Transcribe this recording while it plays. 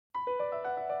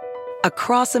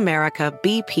Across America,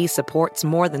 BP supports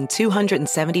more than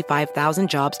 275,000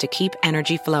 jobs to keep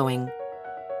energy flowing.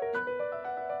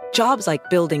 Jobs like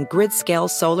building grid-scale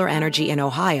solar energy in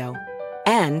Ohio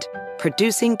and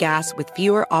producing gas with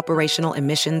fewer operational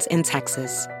emissions in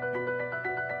Texas.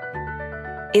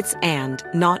 It's and,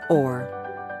 not or.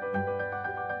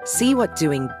 See what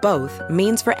doing both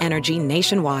means for energy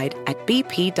nationwide at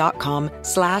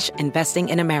bp.com/investing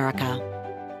in America.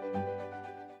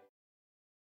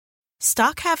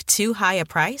 Stock have too high a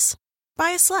price?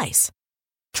 Buy a slice.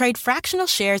 Trade fractional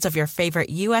shares of your favorite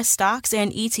U.S. stocks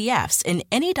and ETFs in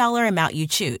any dollar amount you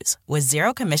choose with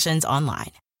zero commissions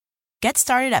online. Get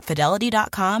started at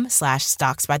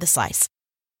Fidelity.com/stocks by the slice.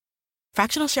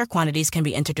 Fractional share quantities can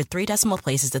be entered to 3 decimal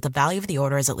places if the value of the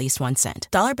order is at least 1 cent.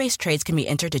 Dollar-based trades can be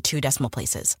entered to 2 decimal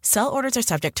places. Sell orders are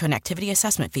subject to an activity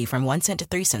assessment fee from 1 cent to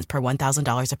 3 cents per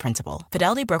 $1,000 of principal.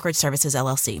 Fidelity Brokerage Services,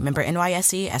 LLC. Member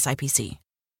NYSE, SIPC.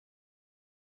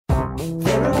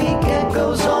 Therapy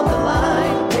Get-Go's on the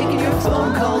line, taking your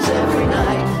phone calls every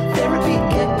night. Therapy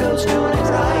Get-Go's doing it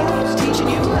right, he's teaching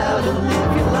you how to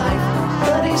live your life,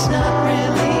 but he's not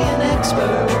really an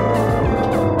expert.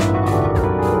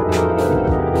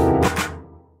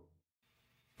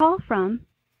 Call from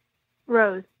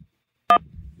Rose.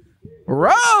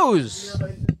 Rose!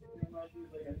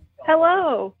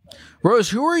 Hello. Rose,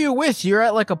 who are you with? You're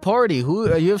at like a party.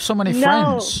 Who? You have so many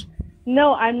friends.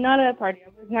 No, I'm not at a party.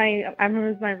 I'm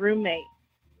with my roommate.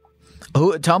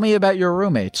 Who? Tell me about your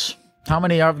roommates. How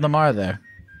many of them are there?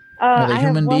 Are they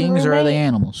human beings or are they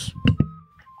animals?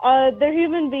 They're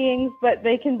human beings, but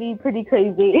they can be pretty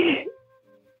crazy.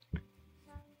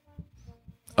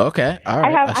 Okay, all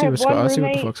right. I see what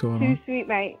the fuck's going on. 2 sweet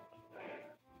mates.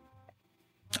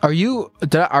 Are you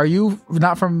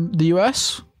not from the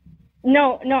U.S.?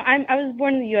 No. I was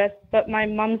born in the U.S., but my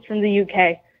mom's from the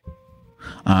U.K.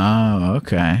 Oh,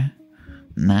 okay.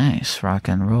 Nice, rock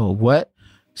and roll. What?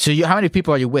 So, how many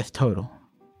people are you with total?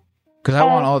 Because I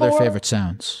want all their favorite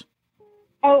sounds.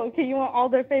 Oh, okay. You want all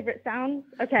their favorite sounds?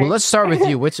 Okay. Well, let's start with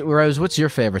you. Rose, what's your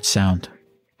favorite sound?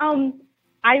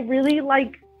 I really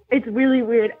like. It's really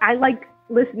weird. I like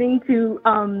listening to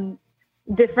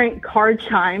different car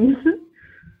chimes.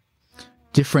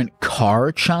 Different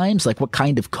car chimes? Like what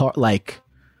kind of car? Like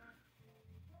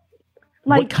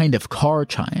what kind of car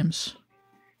chimes?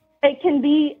 It can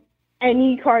be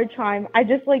any car chime. I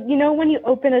just like, when you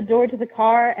open a door to the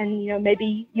car and,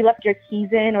 maybe you left your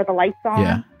keys in or the lights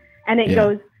on and it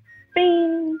goes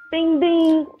bing, bing,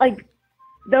 bing. Like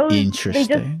those,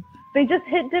 interesting. They just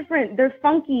hit different. They're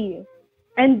funky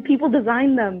and people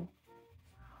design them.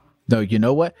 No, you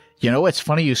know what? It's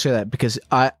funny you say that because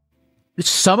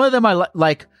some of them I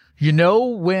like, when,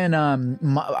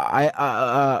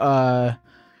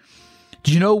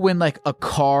 do you know when like a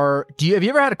car? Have you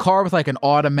ever had a car with like an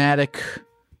automatic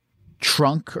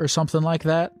trunk or something like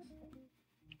that?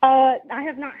 I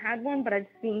have not had one, but I've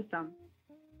seen some.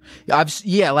 I was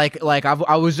in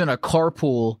a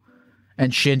carpool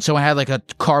and shit. And so I had like a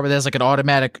car that has like an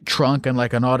automatic trunk and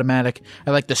like an automatic.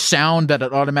 I like the sound that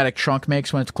an automatic trunk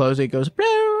makes when it's closing. It goes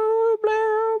blow,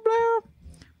 blow, blow.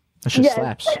 That shit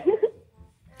slaps.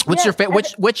 What's your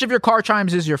which of your car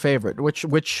chimes is your favorite? Which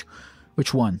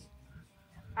one?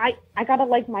 I gotta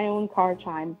like my own car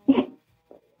chime.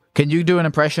 Can you do an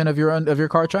impression of your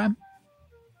car chime?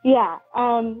 Yeah.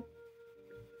 Ding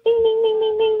ding ding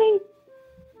ding ding ding.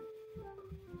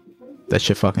 That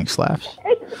shit fucking slaps.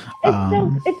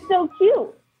 It's so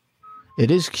cute. It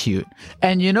is cute.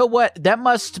 And you know what? That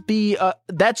must be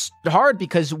that's hard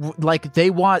because like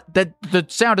they want that the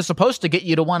sound is supposed to get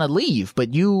you to want to leave,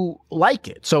 but you like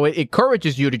it. So it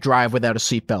encourages you to drive without a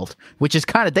seatbelt, which is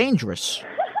kind of dangerous.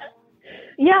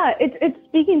 Yeah, it's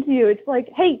speaking to you. It's like,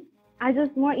 hey, I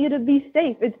just want you to be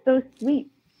safe. It's so sweet.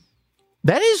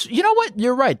 That is, you know what?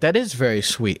 You're right. That is very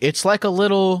sweet. It's like a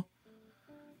little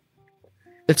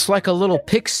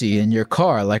pixie in your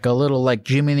car, like a little like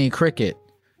Jiminy Cricket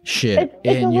shit.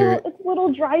 It's a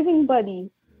little driving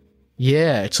buddy.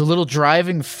 Yeah, it's a little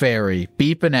driving fairy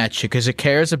beeping at you because it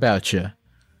cares about you.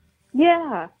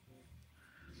 Yeah.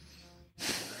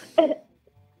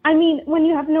 I mean, when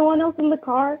you have no one else in the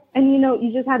car and,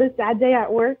 you just had a sad day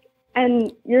at work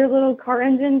and your little car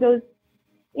engine goes,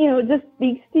 just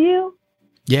speaks to you.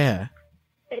 Yeah.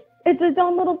 It's its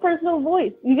own little personal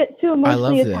voice. You get too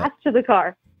emotionally attached to the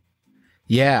car.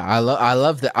 Yeah, I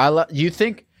love that. Do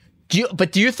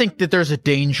you think that there's a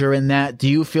danger in that? Do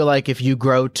you feel like if you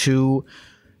grow too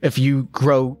if you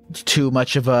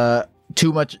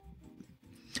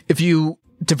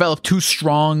develop too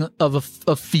strong of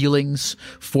feelings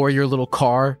for your little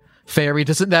car fairy,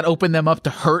 doesn't that open them up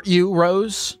to hurt you,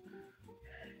 Rose?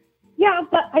 Yeah,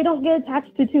 but I don't get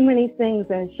attached to too many things,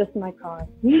 and it's just my car.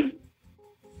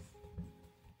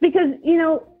 Because,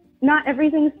 not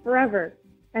everything's forever.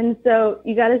 And so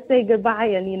you got to say goodbye.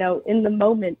 And, in the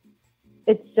moment,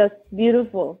 it's just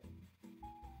beautiful.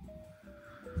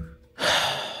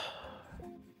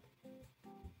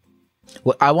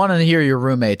 Well, I want to hear your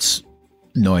roommate's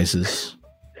noises.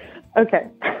 Okay.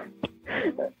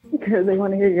 Because they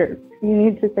want to hear you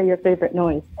need to say your favorite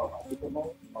noise.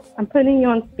 I'm putting you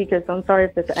on speaker, so I'm sorry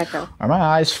if there's an echo. Are my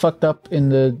eyes fucked up in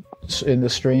the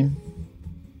stream?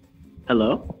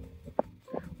 Hello?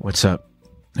 What's up?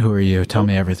 Who are you? Tell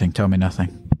me everything. Tell me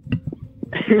nothing.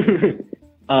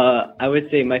 I would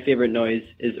say my favorite noise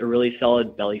is a really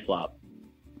solid belly flop.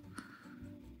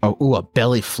 Oh, ooh, a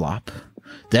belly flop.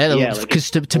 That because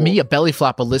to me a belly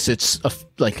flop elicits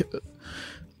like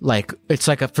it's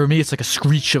like for me it's like a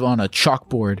screech on a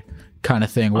chalkboard kind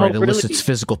of thing where it elicits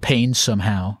physical pain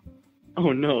somehow.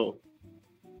 Oh no!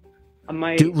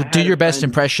 Do your best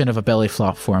impression of a belly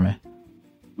flop for me.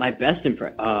 My best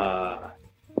impression.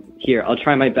 Here, I'll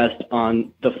try my best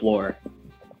on the floor.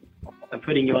 I'm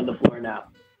putting you on the floor now.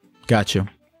 Got you.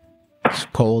 It's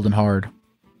cold and hard.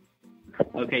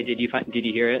 Okay, did you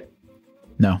hear it?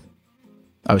 No.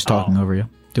 I was talking over you.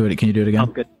 Do it. Can you do it again? Oh,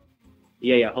 good.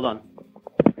 Yeah, hold on.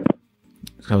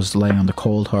 I was laying on the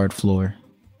cold, hard floor.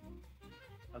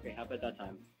 Okay, how about that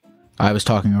time? I was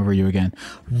talking over you again.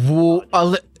 Who's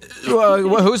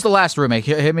the last roommate?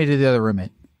 Hit me to the other roommate.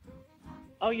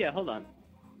 Oh, yeah, hold on.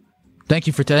 Thank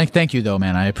you thank you though,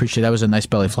 man. I appreciate that. Was a nice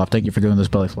belly flop. Thank you for doing those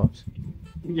belly flops.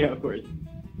 Yeah, of course.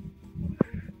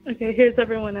 Okay, here's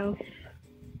everyone else.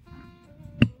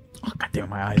 Oh goddamn,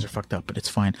 my eyes are fucked up, but it's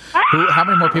fine. How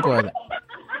many more people are there?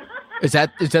 Is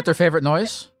that their favorite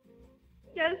noise?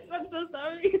 Yes, I'm so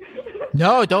sorry.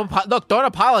 No, don't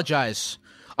apologize.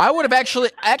 I would have actually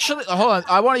hold on.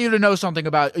 I want you to know something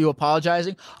about you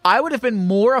apologizing. I would have been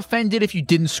more offended if you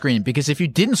didn't scream, because if you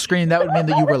didn't scream, that would mean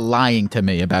that you were lying to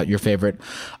me about your favorite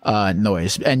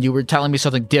noise, and you were telling me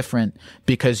something different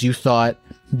because you thought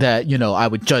that I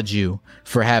would judge you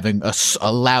for having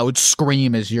a loud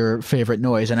scream as your favorite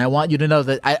noise. And I want you to know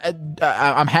that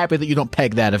I'm happy that you don't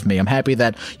peg that of me. I'm happy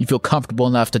that you feel comfortable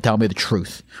enough to tell me the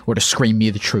truth or to scream me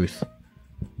the truth.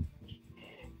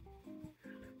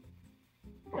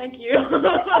 Thank you.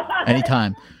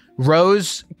 Anytime.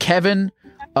 Rose, Kevin,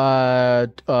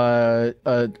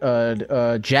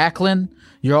 Jacqueline,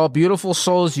 you're all beautiful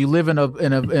souls. You live in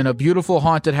a beautiful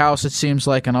haunted house, it seems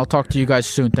like, and I'll talk to you guys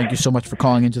soon. Thank you so much for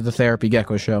calling into the Therapy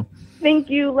Gecko show. Thank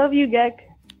you. Love you, Geck.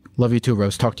 Love you too,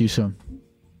 Rose. Talk to you soon.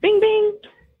 Bing, bing.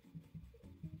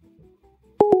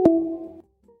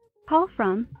 Call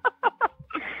from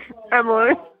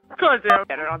Emily. Get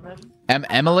it on this.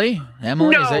 Emily?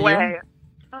 Emily, no is that way. you?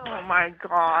 Oh my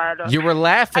god. You were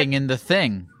laughing in the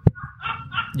thing.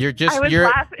 Your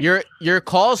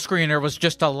call screener was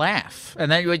just a laugh, and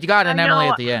then you got an Emily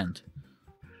at the end.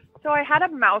 So I had a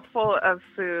mouthful of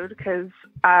food because,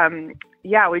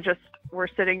 we just were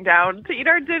sitting down to eat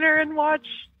our dinner and watch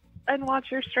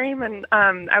your stream, and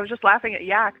I was just laughing at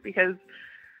Yak because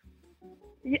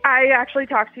I actually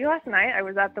talked to you last night. I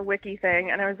was at the Wiki thing,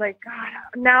 and I was like, God,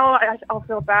 now I'll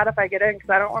feel bad if I get in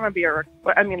because I don't want to be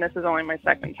this is only my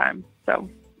second time. So,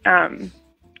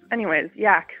 anyways,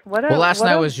 Yak. Last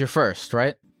night was your first,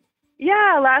 right?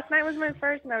 Yeah, last night was my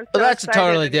first, and I was so that's excited.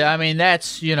 Totally different. I mean,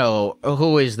 that's,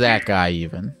 who is that guy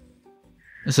even?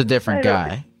 It's a different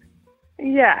guy.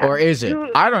 Yeah. Or is it?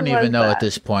 I don't even know that? at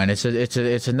this point. It's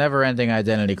a never-ending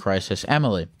identity crisis.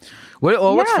 Emily,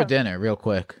 what's for dinner, real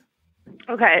quick?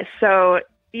 Okay, so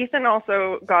Ethan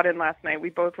also got in last night. We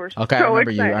both were so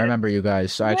excited. I remember you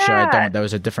guys. Actually, I don't. That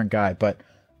was a different guy, but...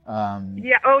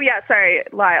 yeah. Oh, yeah. Sorry,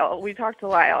 Lyle. We talked to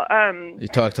Lyle. You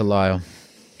talked to Lyle.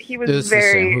 He was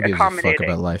very Who gives accommodating. a fuck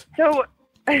about life? So,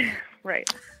 right.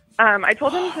 I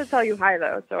told him to tell you hi,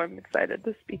 though, so I'm excited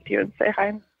to speak to you and say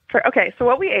hi. So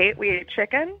what we ate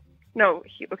chicken. No,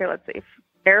 let's see.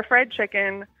 Air-fried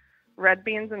chicken, red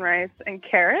beans and rice, and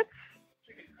carrots.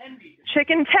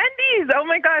 Chicken tendies. Oh,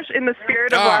 my gosh. In the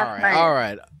spirit of last night.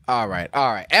 All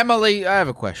right. Emily, I have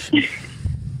a question.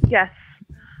 Yes.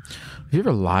 Have you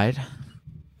ever lied?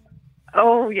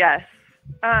 Oh, yes.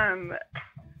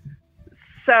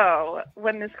 So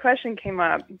when this question came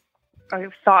up, I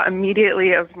thought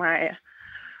immediately of my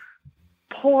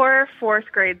poor fourth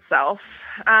grade self.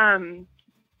 And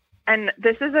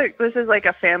this is like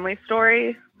a family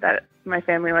story that my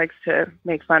family likes to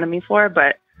make fun of me for,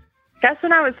 but I guess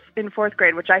when I was in fourth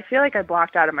grade, which I feel like I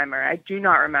blocked out of my memory, I do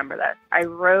not remember that. I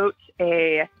wrote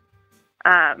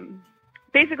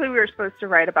basically we were supposed to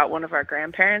write about one of our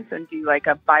grandparents and do like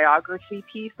a biography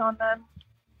piece on them.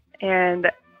 And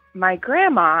my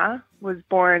grandma was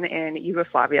born in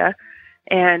Yugoslavia,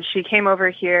 and she came over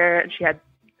here, and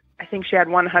I think she had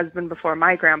one husband before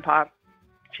my grandpa.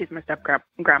 She's my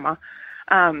step-grandma.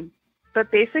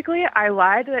 But basically, I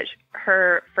lied that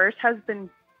her first husband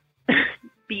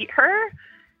beat her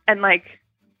and, like,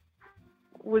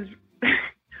 was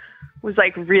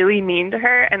like, really mean to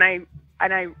her. And I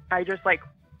just, like,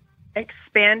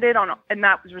 expanded on, and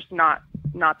that was just not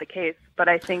the case. But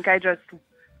I think I just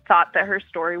thought that her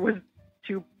story was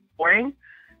too boring.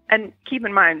 And keep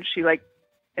in mind, she, like,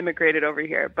 immigrated over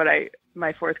here, but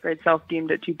my fourth grade self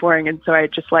deemed it too boring, and so I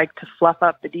just like to fluff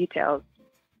up the details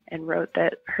and wrote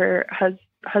that her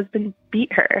husband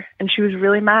beat her, and she was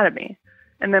really mad at me.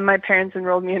 And then my parents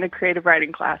enrolled me in a creative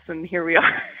writing class, and here we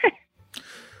are.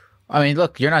 I mean,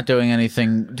 look, you're not doing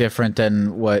anything different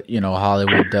than what, you know,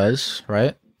 Hollywood does,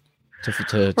 right?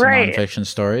 To Right. nonfiction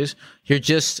stories. You're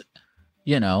just,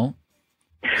 you know,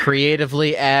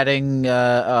 creatively adding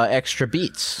extra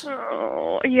beats.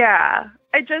 Oh, yeah.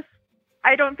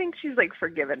 I don't think she's, like,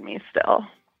 forgiven me still,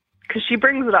 because she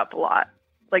brings it up a lot.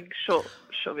 Like, she'll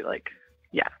be like,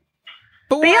 yeah.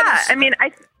 But yeah, I mean,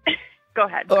 go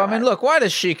ahead. I mean, look, why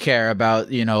does she care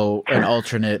about, you know, an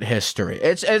alternate history?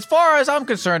 It's, as far as I'm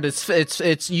concerned,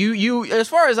 it's you. As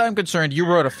far as I'm concerned, you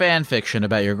wrote a fan fiction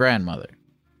about your grandmother.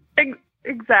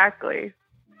 Exactly.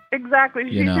 She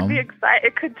should be excited.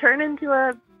 It could turn into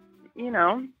a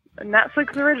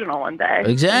Netflix original one day.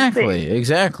 Exactly.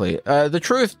 The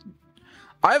truth.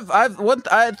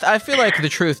 I feel like the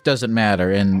truth doesn't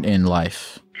matter in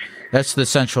life. That's the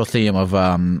central theme of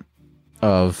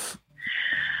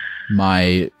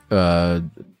my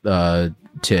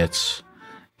tits,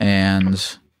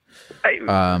 and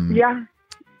yeah.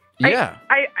 Yeah.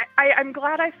 I'm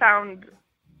glad I found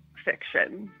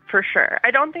fiction, for sure.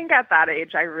 I don't think at that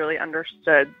age I really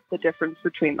understood the difference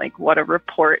between, like, what a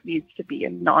report needs to be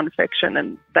in nonfiction,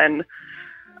 and then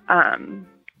I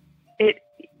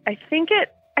think it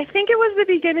was the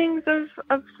beginnings of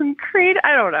some creative.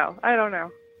 I don't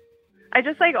know. I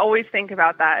just, like, always think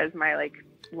about that as my, like,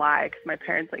 lie, because my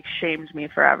parents, like, shamed me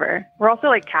forever. We're also,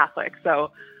 like, Catholic,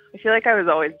 so I feel like I was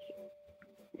always,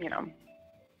 you know,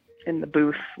 in the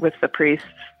booth with the priests.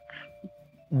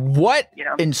 What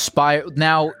inspired?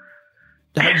 Now,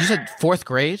 you said fourth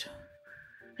grade? I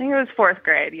think it was fourth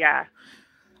grade. Yeah.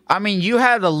 I mean, you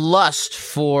had a lust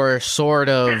for sort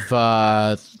of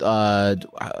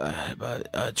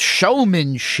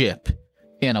showmanship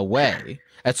in a way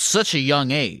at such a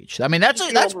young age. I mean, that's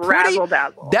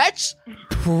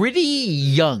pretty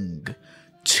young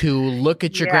to look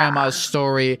at your grandma's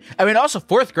story. I mean, also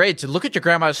fourth grade, to look at your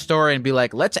grandma's story and be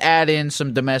like, let's add in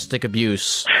some domestic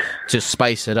abuse to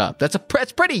spice it up. That's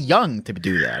pretty young to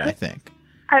do that, I think.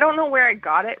 I don't know where I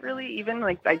got it, really, even.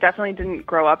 Like, I definitely didn't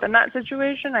grow up in that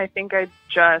situation. I think I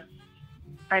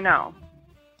know.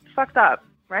 It's fucked up,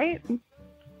 right? Is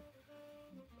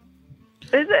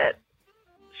it?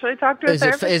 Should I talk to a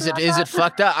therapist? Is it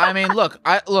fucked up? I mean, look,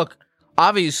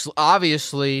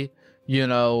 obviously, you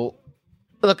know,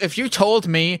 look, if you told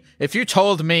me,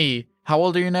 how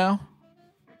old are you now?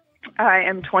 I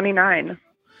am 29.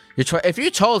 If you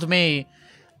told me,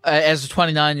 as a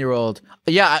 29-year-old,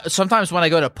 yeah, sometimes when I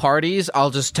go to parties, I'll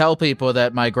just tell people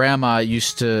that my grandma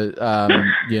used to,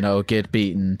 get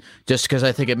beaten just because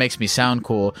I think it makes me sound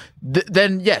cool.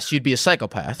 Then yes, you'd be a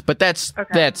psychopath. But that's not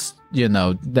that's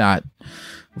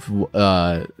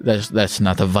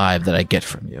not the vibe that I get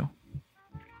from you.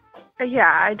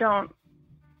 Yeah,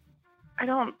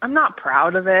 I'm not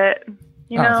proud of it.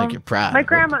 I don't think you're proud. My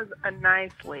grandma's a nice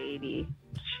lady.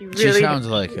 She sounds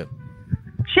like it.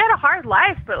 She had a hard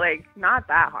life, but, like, not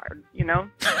that hard, you know?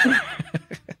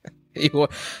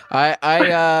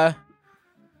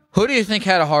 Who do you think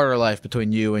had a harder life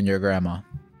between you and your grandma?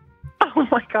 Oh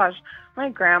my gosh. My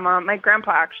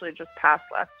grandpa actually just passed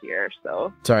last year,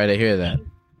 so. Sorry to hear that.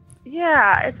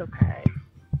 Yeah, it's okay.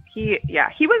 He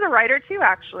was a writer too,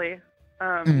 actually.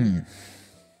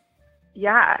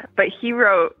 Yeah, but he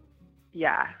wrote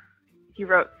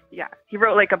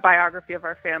like a biography of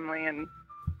our family, and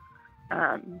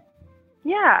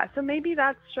so maybe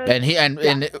that's just. And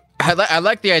I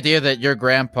like the idea that your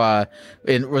grandpa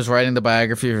was writing the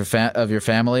biography of your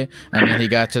family, and then he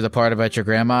got to the part about your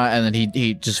grandma, and then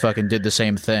he just fucking did the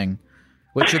same thing,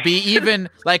 which would be even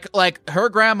like her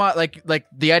grandma, like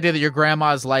the idea that your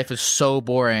grandma's life is so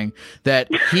boring that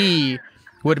he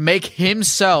would make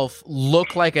himself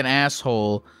look like an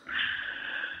asshole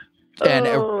and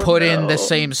put in the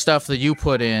same stuff that you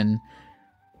put in.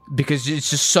 Because it's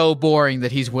just so boring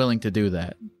that he's willing to do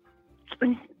that.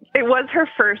 It was her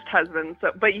first husband,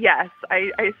 but yes,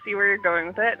 I see where you're going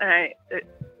with it, and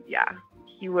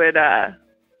he would.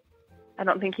 I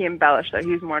don't think he embellished, though.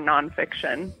 He's more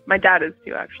nonfiction. My dad is,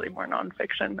 too, actually, more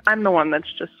nonfiction. I'm the one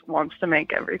that's just wants to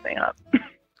make everything up.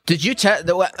 Did you tell,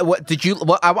 what did you,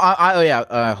 what, oh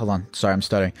yeah, hold on. Sorry, I'm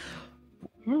stuttering.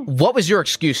 What was your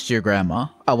excuse to your grandma?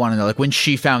 I want to know, like, when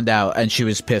she found out and she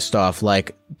was pissed off,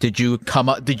 like, did you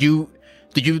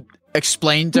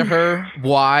explain to her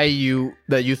why you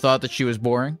thought that she was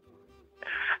boring?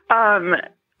 I've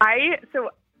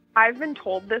been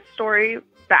told this story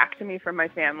back to me from my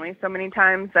family so many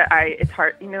times that it's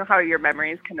hard, you know how your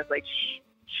memories kind of like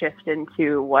shift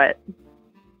into what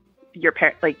your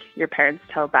parents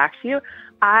tell back to you.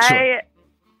 I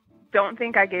don't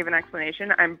think I gave an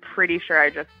explanation. I'm pretty sure I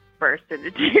just burst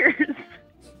into tears.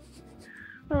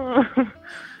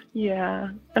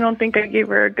 Yeah, I don't think I gave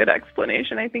her a good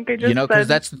explanation. I think I just because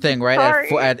that's the thing, right?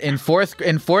 In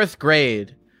fourth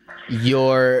grade,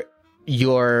 you're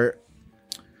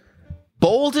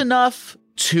bold enough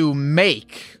to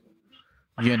make,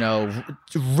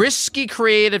 risky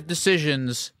creative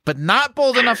decisions, but not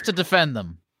bold enough to defend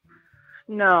them.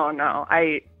 No.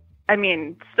 I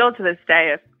mean, still to this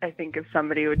day, if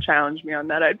somebody would challenge me on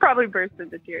that, I'd probably burst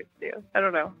into tears too. I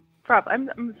don't know. Probably.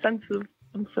 I'm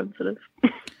sensitive.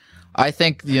 I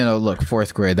think, look,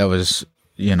 fourth grade, that was,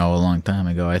 a long time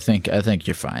ago. I think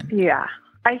you're fine. Yeah.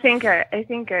 I think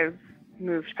I've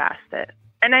moved past it.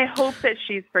 And I hope that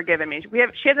she's forgiven me.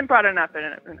 She hasn't brought it up in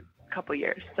a couple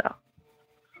years, so.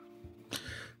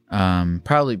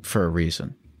 Probably for a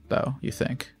reason, though, you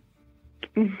think?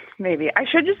 Maybe. I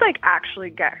should just actually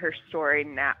get her story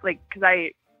now, because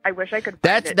I wish I could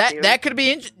find it too. That could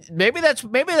be maybe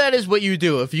that is what you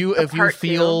do if you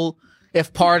feel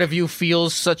if part of you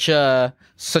feels such a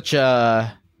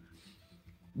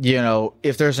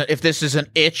if this is an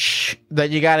itch that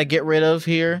you got to get rid of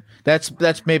here, that's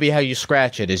maybe how you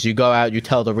scratch it, is you go out, you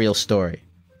tell the real story.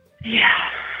 Yeah.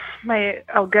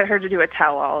 I'll get her to do a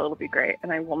tell-all. It'll be great,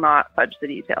 and I will not fudge the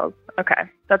details. Okay,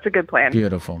 that's a good plan.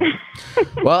 Beautiful.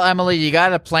 Well, Emily, you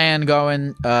got a plan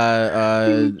going.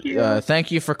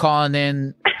 Thank you for calling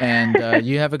in, and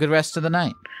you have a good rest of the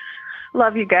night.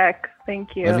 Love you, Gek.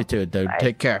 Thank you. Love you too, dude. Bye.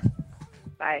 Take care.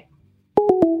 Bye.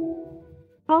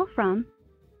 Call from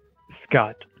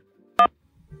Scott.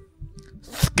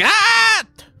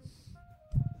 Scott!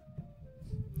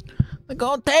 They're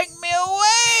gonna take me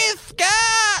away,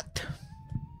 Scott!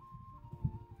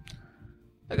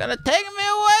 They're gonna take me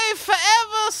away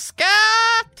forever,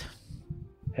 Scott!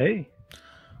 Hey.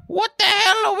 What the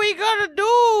hell are we gonna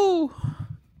do?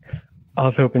 I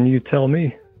was hoping you'd tell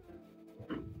me.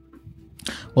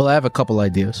 Well, I have a couple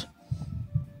ideas.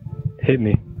 Hit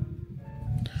me.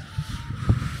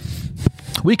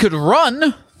 We could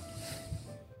run,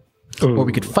 Ooh. or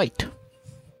we could fight.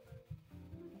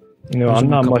 I'm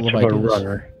not much of a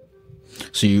runner.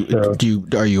 So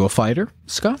are you a fighter,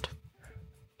 Scott?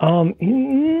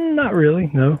 Not really.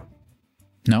 No.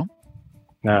 No?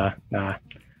 Nah.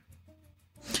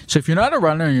 So if you're not a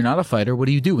runner and you're not a fighter, what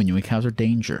do you do when you encounter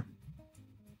danger?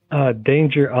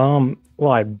 Danger.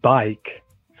 Well, I bike,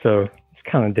 so it's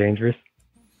kind of dangerous.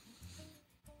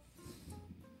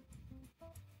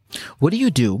 What do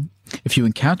you do if you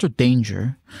encounter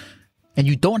danger and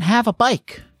you don't have a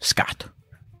bike, Scott?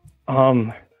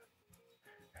 I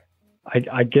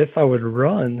guess I would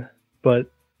run,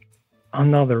 but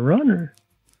I'm not a runner.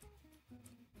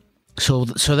 So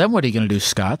then what are you going to do,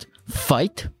 Scott?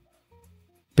 Fight?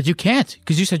 But you can't,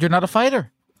 because you said you're not a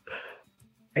fighter.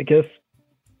 I guess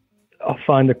I'll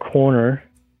find a corner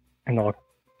and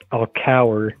I'll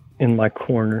cower in my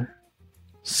corner.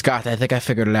 Scott, I think I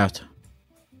figured it out.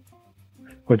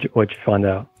 What'd you find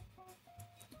out?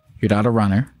 You're not a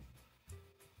runner.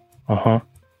 Uh-huh.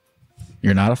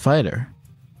 You're not a fighter.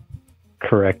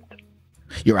 Correct.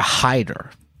 You're a hider.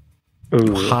 Ooh.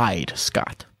 You hide,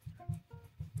 Scott.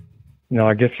 No,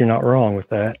 I guess you're not wrong with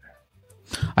that.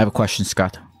 I have a question,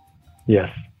 Scott. Yes.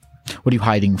 What are you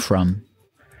hiding from?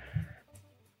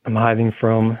 I'm hiding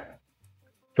from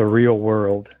the real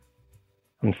world.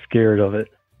 I'm scared of it.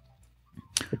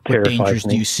 It terrifies what dangers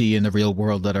me. do you see in the real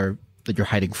world that you're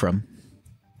hiding from?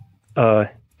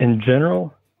 In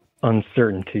general,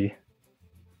 uncertainty.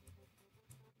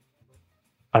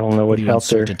 I don't know what's out there.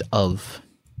 Uncertain of?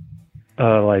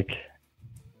 Like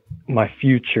my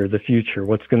future, the future.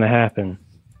 What's going to happen?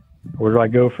 Where do I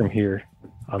go from here?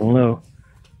 I don't know.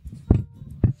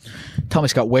 Tell me,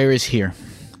 Scott, where is here?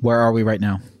 Where are we right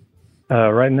now?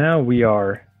 Right now we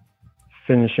are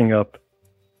finishing up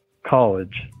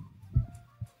college.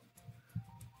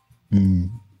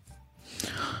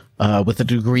 With a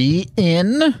degree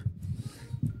in?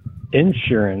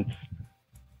 Insurance.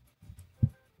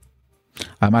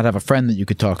 I might have a friend that you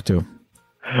could talk to.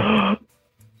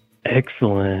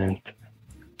 Excellent.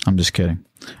 I'm just kidding.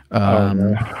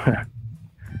 No.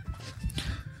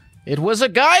 It was a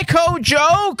Geico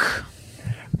joke.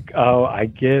 Oh, I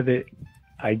get it.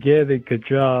 Good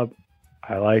job.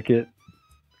 I like it.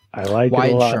 Why it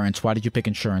a lot. insurance? Why did you pick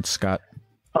insurance, Scott?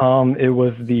 It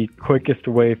was the quickest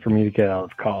way for me to get out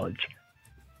of college.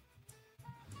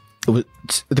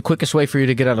 The quickest way for you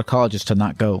to get out of college is to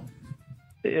not go.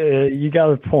 You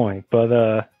got a point,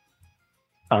 but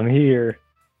I'm here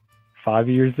 5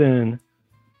 years in.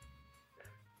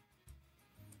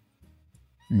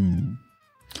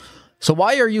 So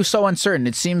why are you so uncertain?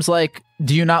 It seems like,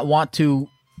 do you not want to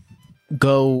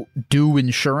go do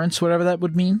insurance, whatever that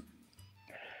would mean?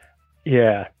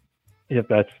 Yeah. Yep,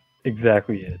 that's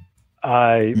exactly it.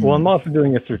 I'm also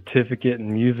doing a certificate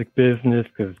in music business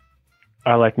because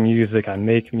I like music. I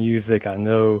make music. I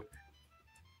know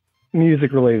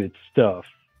music-related stuff.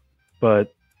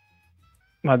 But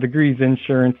my degree's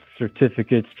insurance,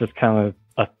 certificate's just kind of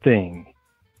a thing.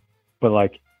 But,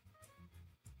 like,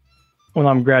 when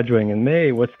I'm graduating in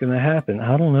May, what's going to happen?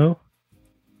 I don't know.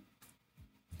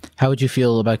 How would you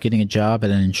feel about getting a job at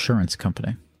an insurance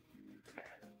company?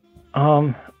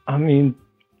 I mean,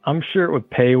 I'm sure it would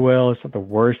pay well. It's not the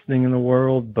worst thing in the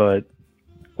world, but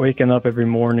waking up every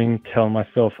morning, telling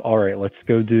myself, all right, let's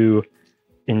go do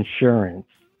insurance,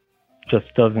 just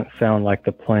doesn't sound like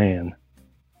the plan.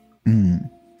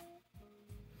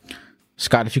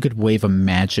 Scott, if you could wave a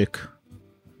magic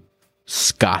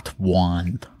Scott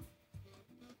wand,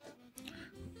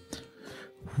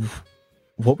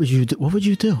 what would you do? What would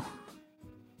you do?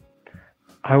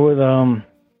 I would,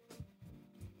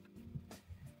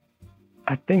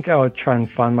 I think I would try and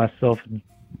find myself,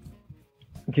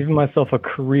 giving myself a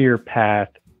career path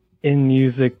in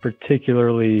music,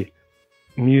 particularly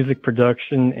music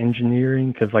production,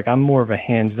 engineering, because, like, I'm more of a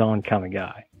hands-on kind of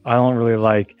guy. I don't really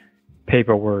like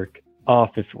paperwork,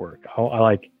 office work.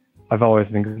 I've always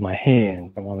been good with my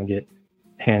hands. I want to get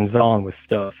hands-on with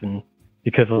stuff, and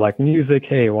because I like music,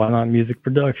 hey, why not music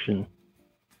production?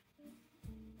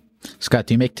 Scott,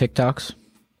 do you make TikToks?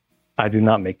 I do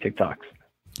not make TikToks.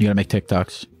 You gotta make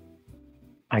TikToks.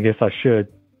 I guess I should.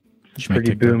 It's a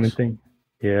pretty booming thing.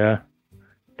 Yeah.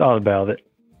 Thought about it.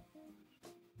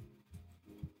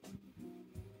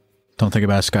 Don't think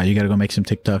about it, Scott. You gotta go make some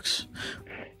TikToks.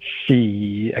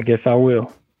 I guess I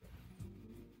will.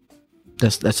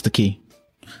 That's the key.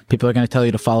 People are gonna tell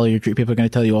you to follow your dream. People are gonna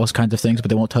tell you all kinds of things, but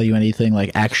they won't tell you anything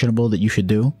like actionable that you should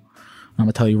do. I'm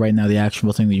gonna tell you right now the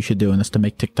actionable thing that you should do, and that's to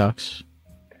make TikToks.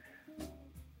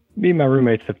 Me and my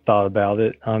roommates have thought about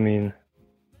it. I mean,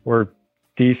 we're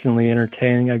decently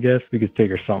entertaining, I guess. We could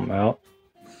figure something out.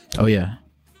 Oh, yeah.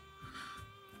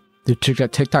 Dude,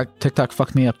 TikTok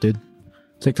fucked me up, dude.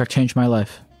 TikTok changed my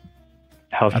life.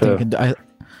 How so?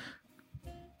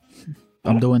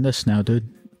 I'm doing this now,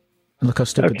 dude. Look how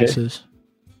stupid this is.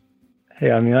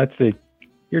 Hey, I mean, I'd say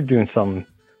you're doing something.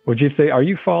 Would you say, are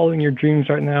you following your dreams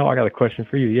right now? I got a question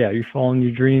for you. Yeah, are you following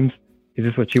your dreams? Is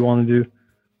this what you want to do?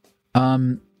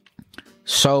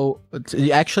 So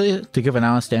actually, to give an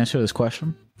honest answer to this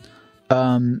question,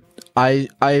 I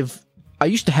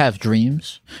used to have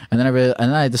dreams, and then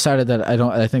I decided that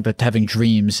I think that having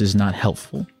dreams is not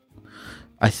helpful.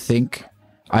 I think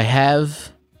I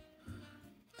have.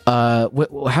 How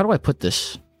do I put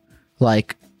this?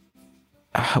 Like,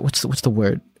 what's the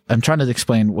word? I'm trying to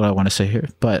explain what I want to say here,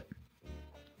 but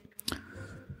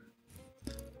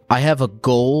I have a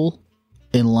goal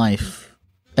in life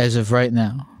as of right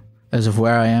now. As of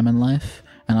where I am in life,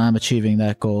 and I'm achieving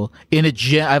that goal. I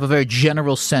have a very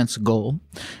general sense goal,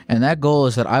 and that goal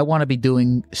is that I want to be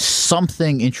doing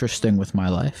something interesting with my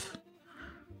life.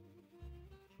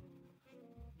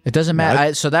 It doesn't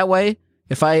matter. So that way,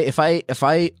 if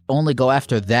I only go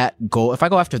after that goal, if I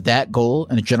go after that goal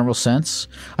in a general sense,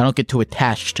 I don't get too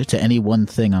attached to any one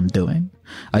thing I'm doing.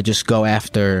 I just go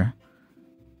after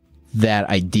that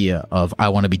idea of I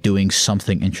want to be doing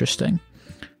something interesting.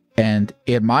 And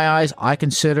in my eyes, I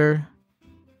consider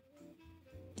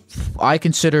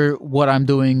what I'm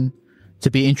doing to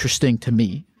be interesting to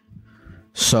me.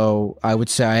 So I would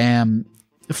say I am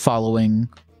following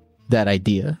that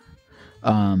idea.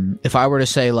 If I were to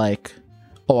say, like,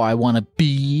 oh, I want to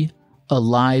be a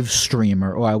live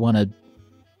streamer, or I want to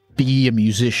be a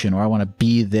musician, or I want to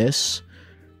be this,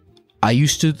 I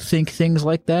used to think things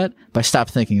like that, but I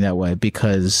stopped thinking that way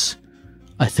because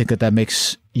I think that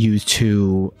makes you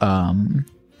too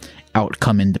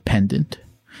outcome independent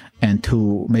and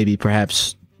too maybe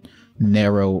perhaps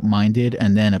narrow-minded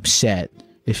and then upset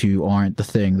if you aren't the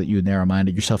thing that you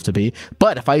narrow-minded yourself to be.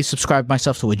 But if I subscribe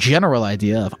myself to a general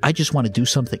idea of I just want to do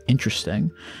something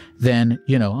interesting, then,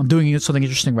 you know, I'm doing something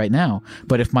interesting right now.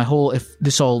 But if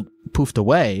this all poofed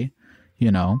away,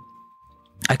 you know,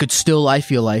 I could still, I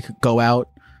feel like, go out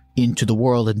into the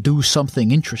world and do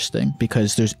something interesting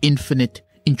because there's infinite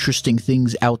interesting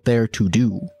things out there to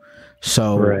do.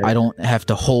 So I don't have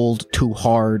to hold too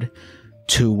hard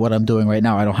to what I'm doing right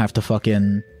now. I don't have to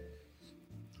fucking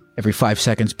every 5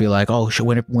 seconds be like, oh,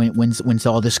 when's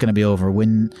all this going to be over?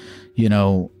 When, you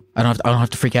know, I don't have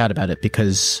to freak out about it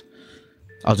because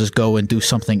I'll just go and do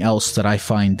something else that I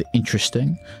find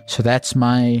interesting. So that's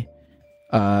my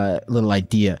little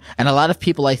idea. And a lot of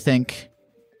people, I think,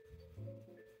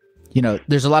 you know,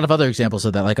 there's a lot of other examples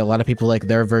of that. Like a lot of people, like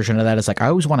their version of that is like, I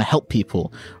always want to help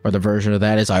people, or the version of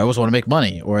that is I always want to make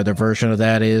money, or the version of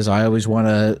that is I always want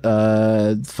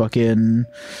to fucking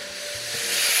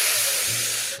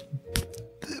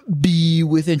be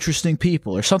with interesting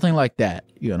people or something like that,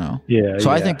 you know? Yeah. So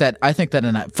I think that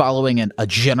in following a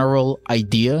general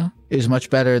idea is much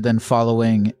better than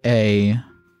following a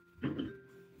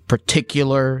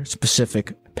particular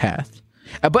specific path.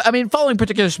 But I mean, following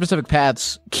particular specific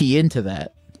paths key into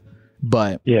that.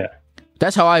 But yeah,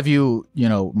 that's how I view, you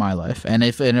know, my life. And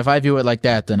if I view it like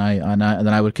that, then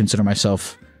I would consider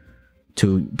myself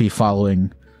to be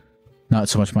following not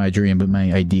so much my dream but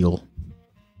my ideal.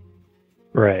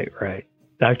 Right.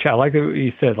 Actually, I like what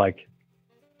you said, like,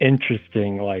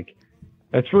 interesting. Like,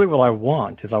 that's really what I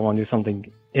want, is I want to do something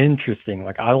interesting.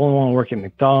 Like, I don't want to work at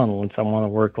McDonald's. I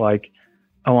want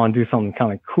to do something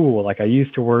kind of cool. Like, I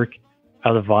used to work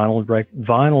at a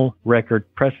vinyl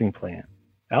record pressing plant.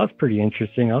 That was pretty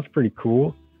interesting. That was pretty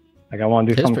cool. Like, I want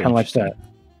to do something kind of like that.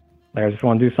 Like, I just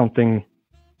want to do something.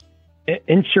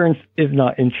 Insurance is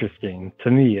not interesting,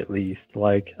 to me at least.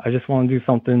 Like, I just want to do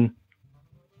something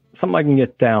I can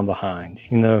get down behind,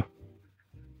 you know?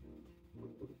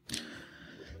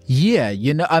 Yeah,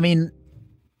 you know, I mean,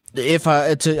 if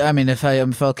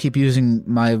I'll keep using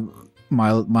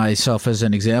myself as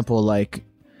an example, like,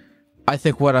 I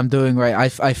think what I'm doing I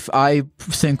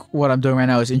think what I'm doing right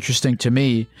now is interesting to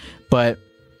me, but,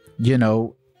 you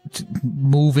know,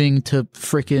 moving to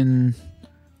freaking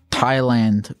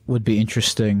Thailand would be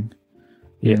interesting.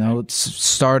 You know,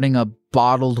 starting a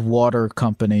bottled water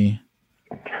company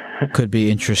could be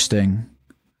interesting.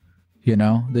 You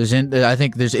know, I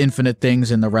think there's infinite things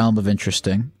in the realm of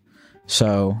interesting.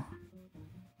 So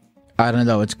I don't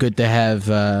know, it's good to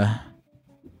have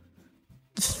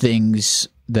things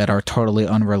that are totally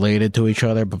unrelated to each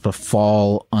other but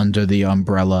fall under the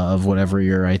umbrella of whatever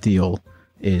your ideal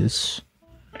is.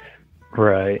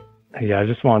 Right. Yeah, I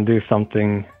just want to do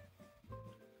something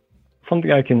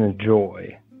I can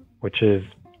enjoy, which is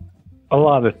a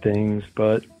lot of things,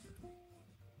 but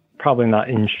probably not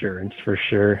insurance for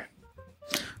sure.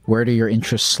 Where do your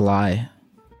interests lie?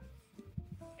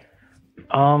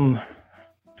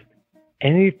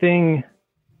 Anything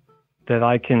that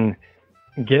I can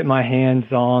get my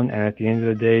hands on and at the end of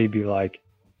the day be like,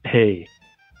 hey,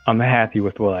 I'm happy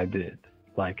with what I did.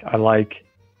 Like, I like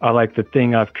the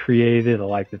thing I've created. I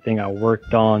like the thing I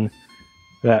worked on,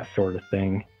 that sort of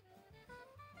thing.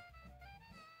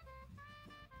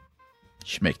 You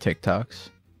should make TikToks.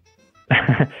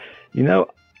 You know,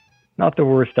 not the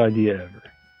worst idea ever.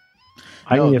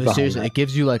 No, seriously, it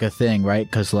gives you like a thing, right?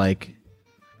 Because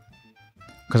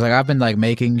I've been like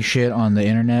making shit on the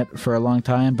internet for a long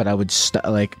time, but I would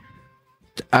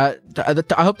I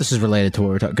hope this is related to what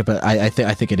we're talking, but I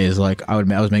think it is. Like, I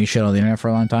was making shit on the internet for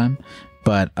a long time,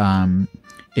 but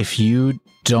if you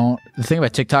don't, the thing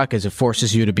about TikTok is it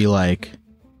forces you to be like,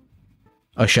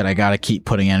 oh shit, I gotta keep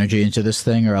putting energy into this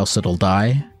thing or else it'll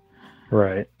die.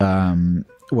 Right.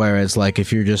 Whereas, like,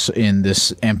 if you're just in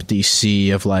this empty sea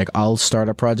of, like, I'll start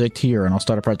a project here and I'll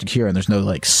start a project here and there's no,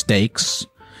 like, stakes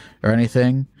or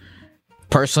anything.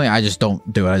 Personally, I just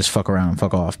don't do it. I just fuck around and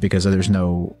fuck off because there's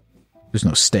no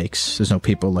stakes. There's no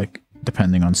people, like,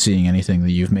 depending on seeing anything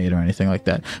that you've made or anything like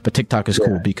that. But TikTok is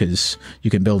cool because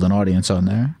you can build an audience on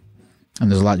there.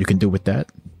 And there's a lot you can do with that,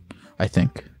 I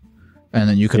think. And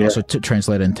then you can also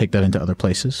translate it and take that into other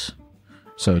places.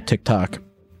 So TikTok...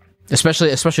 Especially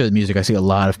with music, I see a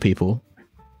lot of people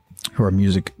who are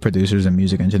music producers and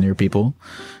music engineer people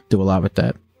do a lot with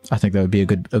that. I think that would be a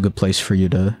good place for you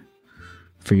to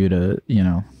you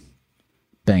know,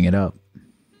 bang it up.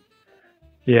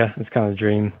 Yeah, it's kind of the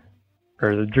dream.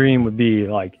 Or the dream would be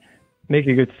like make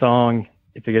a good song.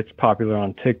 If it gets popular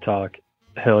on TikTok,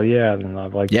 hell yeah, then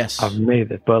I've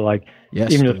made it. But like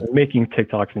even just making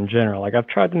TikToks in general, like I've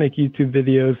tried to make YouTube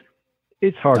videos.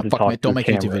 it's hard to talk. Don't make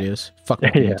YouTube videos. Fuck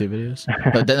making YouTube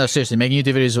videos. No, seriously, making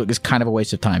YouTube videos is kind of a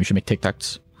waste of time. You should make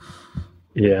TikToks.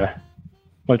 Yeah,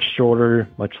 much shorter,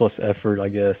 much less effort, I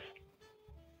guess.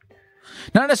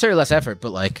 Not necessarily less effort,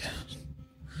 but like,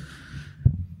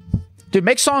 dude,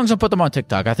 make songs and put them on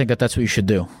TikTok. I think that's what you should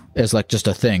do. Is like just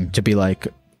a thing to be like,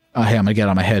 oh, hey, I'm gonna get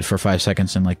on my head for 5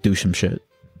 seconds and like do some shit.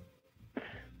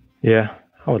 Yeah,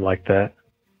 I would like that.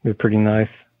 It'd be pretty nice.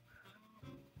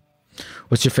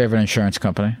 What's your favorite insurance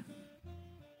company?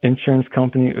 Insurance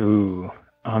company? Ooh,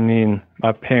 I mean,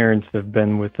 my parents have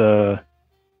been with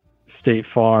State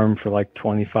Farm for like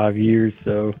 25 years,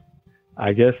 so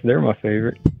I guess they're my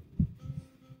favorite.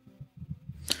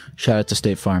 Shout out to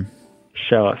State Farm.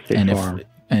 Shout out State Farm.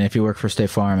 And if you work for State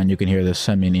Farm and you can hear this,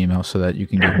 send me an email so that you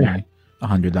can give me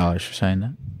 $100 for saying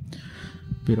that.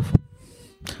 Beautiful.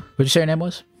 What'd you say your name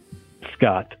was?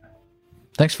 Scott.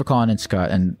 Thanks for calling in,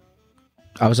 Scott. And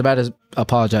I was about to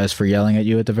apologize for yelling at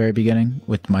you at the very beginning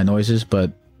with my noises,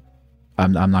 but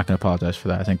I'm not going to apologize for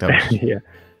that. I think that was... Yeah.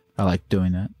 I like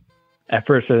doing that. At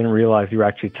first, I didn't realize you were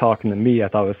actually talking to me. I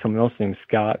thought it was someone else named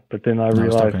Scott, but then I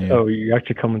realized, you're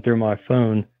actually coming through my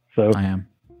phone. So I am.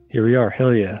 Here we are.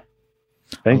 Hell yeah.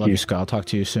 Thank you. Love you, Scott. I'll talk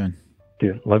to you soon.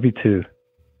 Dude, love you too.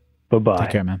 Bye-bye.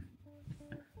 Take care, man.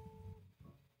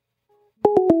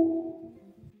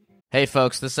 Hey,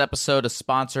 folks, this episode is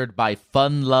sponsored by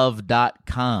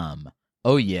funlove.com.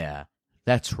 Oh, yeah,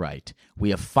 that's right. We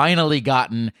have finally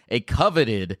gotten a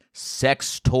coveted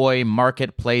sex toy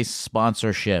marketplace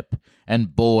sponsorship.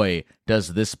 And boy,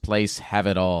 does this place have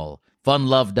it all.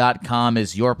 Funlove.com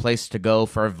is your place to go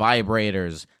for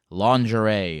vibrators,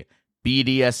 lingerie,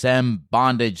 BDSM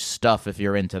bondage stuff if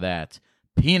you're into that,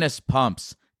 penis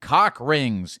pumps, cock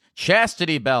rings,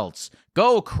 chastity belts.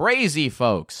 Go crazy,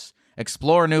 folks.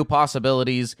 Explore new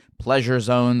possibilities, pleasure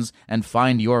zones, and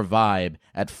find your vibe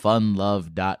at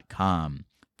funlove.com.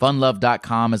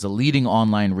 Funlove.com is a leading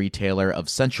online retailer of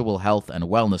sensual health and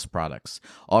wellness products,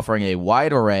 offering a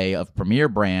wide array of premier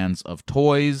brands of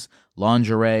toys,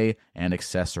 lingerie, and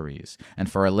accessories. And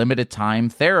for a limited time,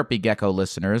 Therapy Gecko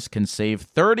listeners can save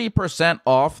 30%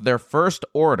 off their first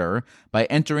order by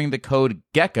entering the code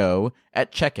GECKO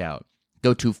at checkout.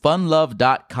 Go to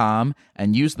funlove.com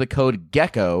and use the code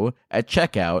GECKO at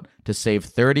checkout to save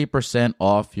 30%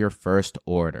 off your first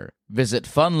order. Visit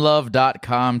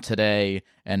funlove.com today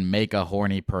and make a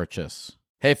horny purchase.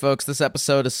 Hey folks, this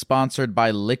episode is sponsored by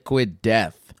Liquid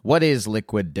Death. What is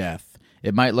Liquid Death?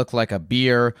 It might look like a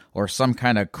beer or some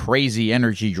kind of crazy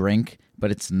energy drink,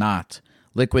 but it's not.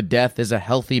 Liquid Death is a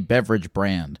healthy beverage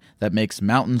brand that makes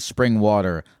mountain spring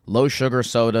water, low-sugar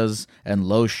sodas, and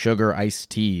low-sugar iced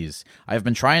teas. I've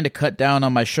been trying to cut down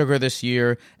on my sugar this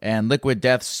year, and Liquid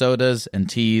Death sodas and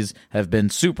teas have been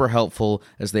super helpful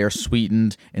as they are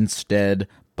sweetened instead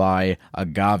by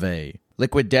agave.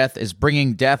 Liquid Death is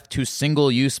bringing death to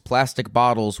single-use plastic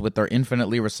bottles with their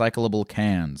infinitely recyclable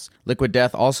cans. Liquid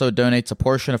Death also donates a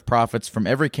portion of profits from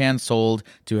every can sold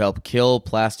to help kill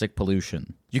plastic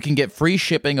pollution. You can get free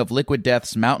shipping of Liquid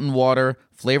Death's mountain water,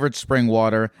 flavored spring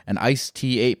water, and iced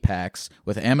tea 8-packs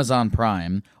with Amazon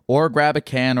Prime, or grab a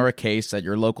can or a case at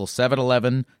your local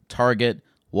 7-Eleven, Target,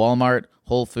 Walmart,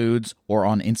 Whole Foods, or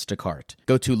on Instacart.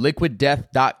 Go to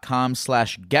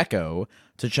liquiddeath.com/gecko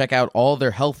to check out all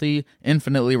their healthy,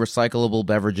 infinitely recyclable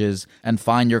beverages and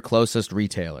find your closest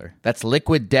retailer. That's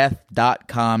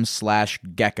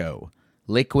liquiddeath.com/gecko.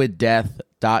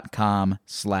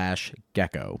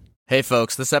 liquiddeath.com/gecko. Hey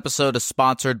folks, this episode is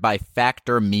sponsored by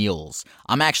Factor Meals.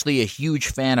 I'm actually a huge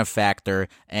fan of Factor,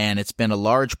 and it's been a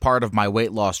large part of my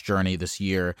weight loss journey this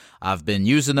year. I've been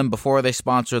using them before they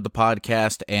sponsored the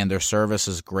podcast, and their service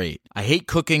is great. I hate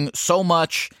cooking so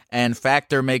much, and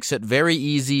Factor makes it very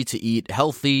easy to eat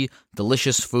healthy,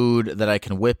 delicious food that I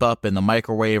can whip up in the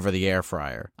microwave or the air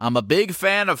fryer. I'm a big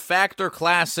fan of Factor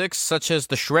classics such as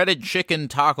the shredded chicken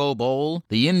taco bowl,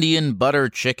 the Indian butter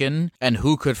chicken, and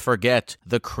who could forget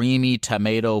the creamy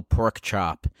tomato pork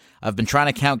chop. I've been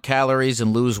trying to count calories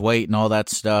and lose weight and all that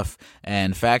stuff,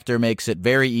 and Factor makes it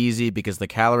very easy because the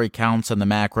calorie counts and the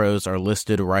macros are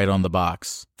listed right on the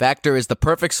box. Factor is the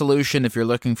perfect solution if you're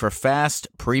looking for fast,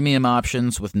 premium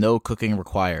options with no cooking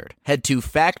required. Head to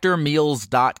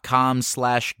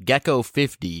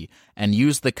factormeals.com/gecko50 and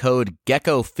use the code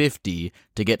GECKO50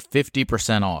 to get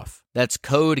 50% off. That's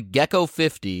code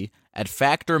GECKO50 at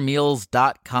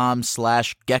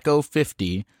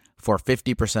factormeals.com/gecko50 for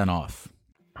 50% off.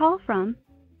 Call from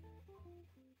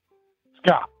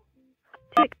Scott.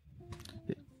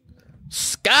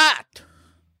 Scott!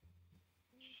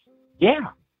 Yeah.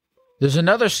 There's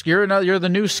another, you're the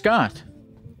new Scott.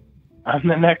 I'm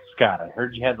the next Scott. I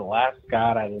heard you had the last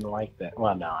Scott. I didn't like that.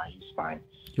 Well, no, he's fine.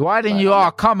 Why didn't you?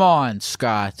 Oh, come on,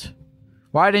 Scott.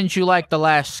 Why didn't you like the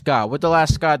last Scott? What'd the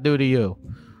last Scott do to you?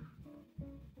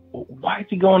 Why is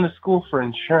he going to school for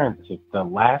insurance if the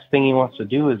last thing he wants to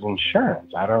do is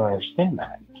insurance? I don't understand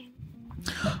that.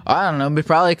 I don't know.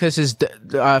 Probably because his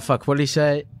fuck. What did he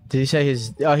say? Did he say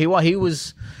his?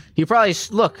 He probably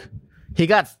look. He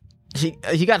got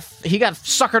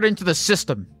suckered into the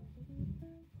system.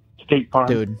 State Farm,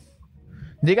 dude.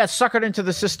 He got suckered into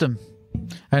the system,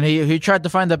 and he tried to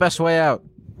find the best way out.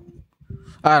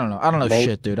 I don't know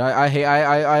shit, dude. I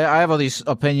have all these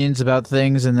opinions about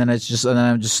things, and then I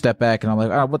just step back and I'm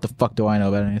like, oh, what the fuck do I know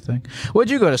about anything? What'd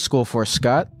you go to school for,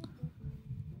 Scott?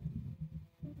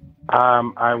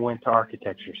 I went to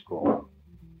architecture school.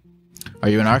 Are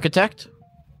you an architect?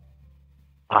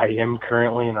 I am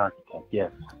currently an architect,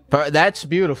 yes. But that's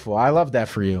beautiful. I love that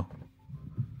for you.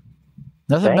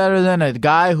 Nothing better than a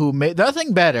guy who made...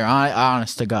 Nothing better,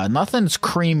 honest to God. Nothing's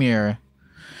creamier.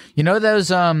 You know those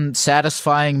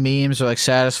satisfying memes or like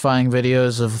satisfying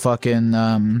videos of fucking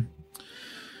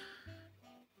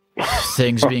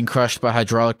things being crushed by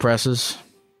hydraulic presses?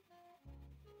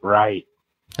 Right.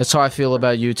 That's how I feel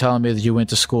about you telling me that you went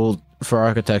to school for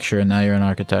architecture and now you're an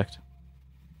architect.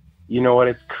 You know what?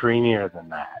 It's creamier than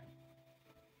that.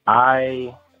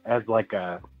 As like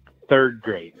a third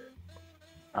grader,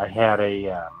 I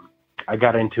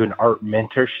got into an art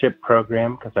mentorship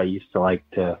program because I used to like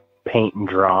to paint and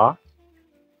draw.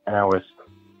 And I was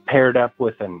paired up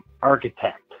with an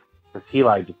architect because he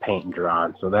liked to paint and draw.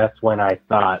 And so that's when I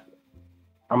thought,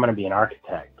 I'm going to be an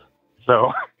architect.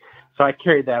 So I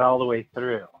carried that all the way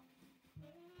through.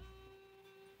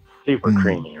 Super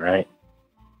creamy, right?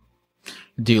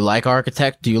 Do you like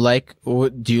architect? Do you like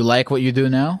what you do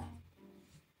now?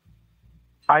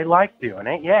 I like doing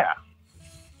it, yeah.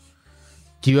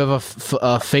 Do you have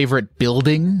a favorite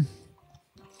building?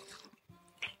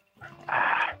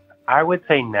 I would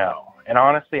say no. And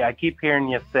honestly, I keep hearing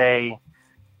you say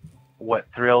what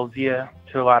thrills you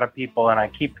to a lot of people, and I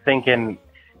keep thinking,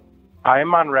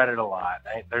 I'm on Reddit a lot.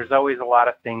 There's always a lot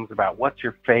of things about what's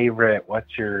your favorite, what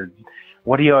do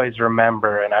you always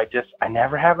remember? And I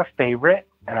never have a favorite.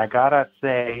 And I gotta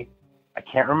say, I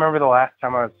can't remember the last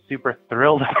time I was super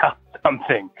thrilled about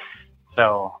something.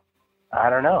 So I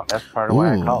don't know. That's part of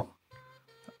why I called.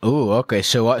 Ooh, okay.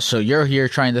 So you're here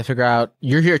trying to figure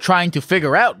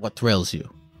out what thrills you.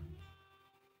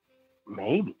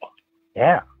 Maybe.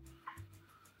 Yeah.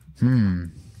 Because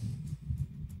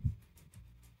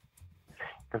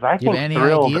I think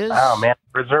thrills, oh man,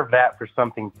 reserve that for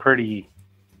something pretty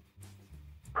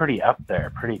up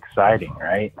there, pretty exciting,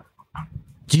 right?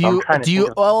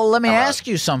 Well, let me ask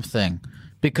you something,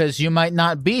 because you might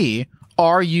not be.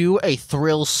 Are you a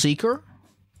thrill seeker?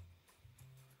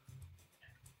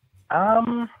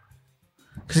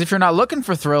 Because if you're not looking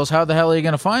for thrills, how the hell are you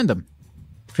going to find them?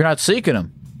 If you're not seeking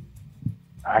them.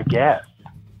 I guess.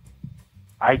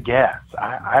 I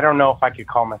don't know if I could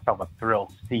call myself a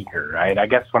thrill seeker, right? I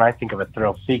guess when I think of a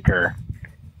thrill seeker,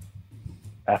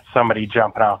 that's somebody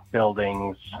jumping off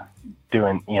buildings,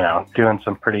 doing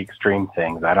some pretty extreme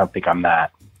things. I don't think I'm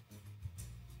that.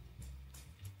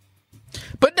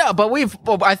 But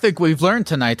I think we've learned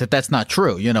tonight that that's not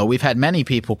true. You know, we've had many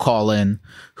people call in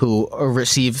who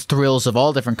receive thrills of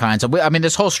all different kinds. I mean,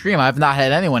 this whole stream, I've not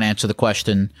had anyone answer the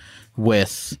question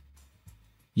with,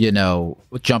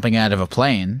 jumping out of a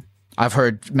plane. I've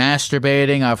heard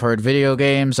masturbating. I've heard video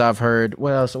games. I've heard,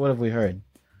 what else? What have we heard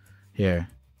here?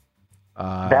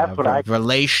 That's what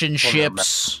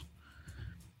relationships.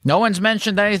 No one's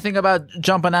mentioned anything about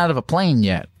jumping out of a plane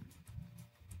yet.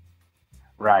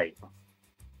 Right.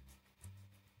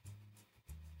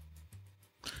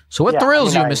 So what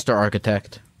thrills you, Mr.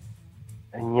 Architect?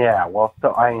 Yeah, well,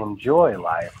 so I enjoy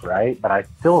life, right? But I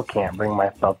still can't bring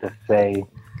myself to say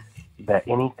that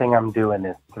anything I'm doing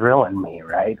is thrilling me,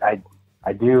 right? I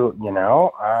do,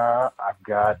 I've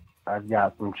got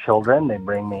some children. They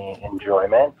bring me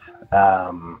enjoyment.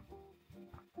 But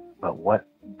what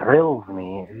thrills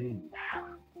me,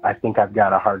 I think I've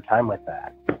got a hard time with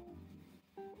that.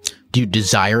 Do you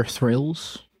desire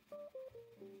thrills?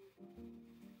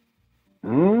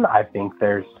 I think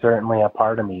there's certainly a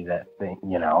part of me that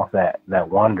that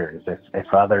wonders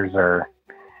if others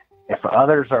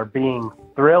are being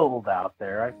thrilled out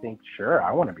there. I think, sure,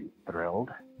 I want to be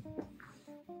thrilled.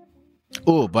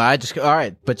 Ooh, but all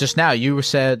right. But just now you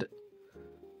said,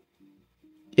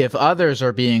 if others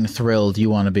are being thrilled,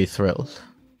 you want to be thrilled.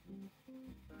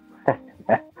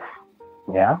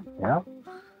 Yeah.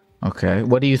 Okay.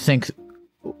 What do you think?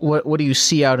 What do you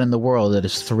see out in the world that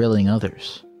is thrilling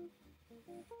others?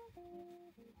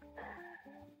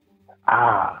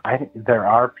 There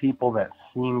are people that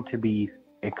seem to be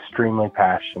extremely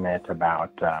passionate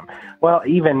about,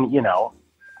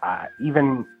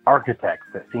 even architects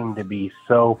that seem to be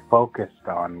so focused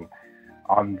on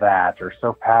that, or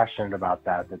so passionate about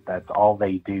that's all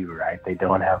they do, right? They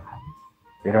don't have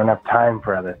time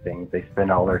for other things. They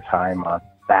spend all their time on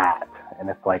that. And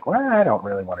it's like, well, I don't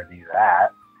really want to do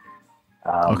that.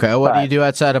 Okay, what do you do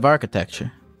outside of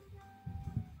architecture?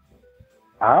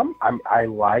 I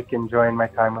like enjoying my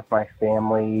time with my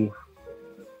family,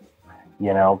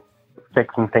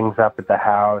 fixing things up at the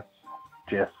house,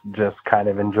 just kind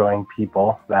of enjoying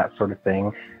people, that sort of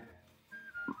thing.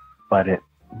 But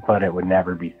it would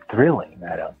never be thrilling,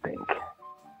 I don't think.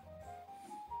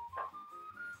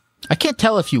 I can't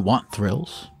tell if you want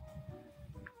thrills.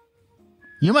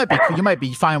 You might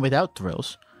be fine without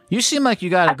thrills. You seem like you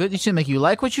seem like you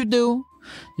like what you do.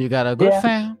 You got a good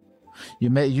fam.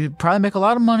 You probably make a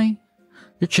lot of money.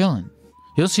 You're chilling.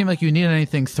 You don't seem like you need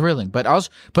anything thrilling. But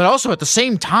also at the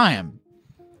same time,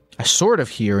 I sort of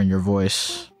hear in your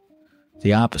voice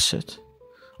the opposite.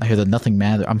 I hear that nothing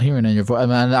matters. I'm hearing in your voice.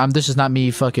 This is not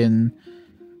me fucking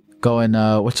going.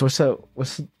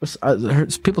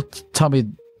 People tell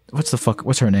me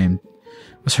what's her name?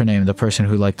 What's her name? The person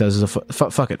who does the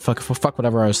fuck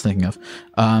whatever I was thinking of.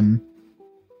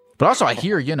 But also I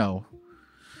hear,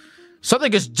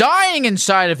 something is dying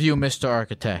inside of you, Mr.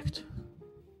 Architect.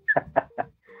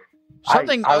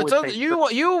 Something you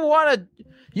want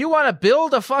to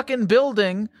build a fucking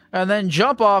building and then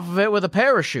jump off of it with a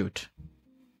parachute.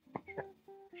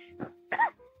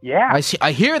 Yeah.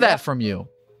 I hear that from you.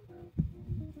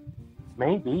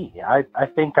 Maybe. I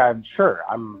think I'm sure.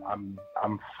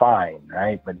 I'm fine,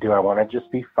 right? But do I want to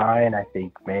just be fine? I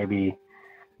think maybe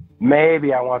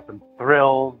I want some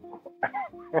thrills.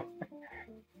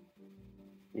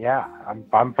 Yeah,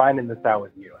 I'm finding this out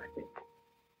with you, I think.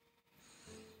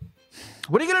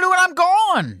 What are you gonna do when I'm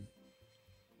gone?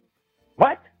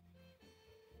 What?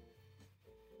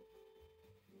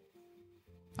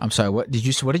 I'm sorry, what did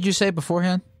you say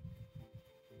beforehand?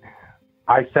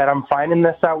 I said I'm finding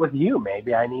this out with you.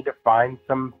 Maybe I need to find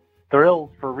some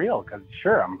thrills for real, because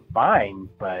sure, I'm fine,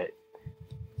 but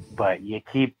you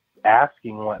keep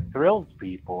asking what thrills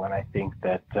people, and I think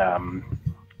that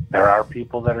there are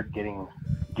people that are getting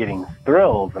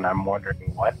thrills, and I'm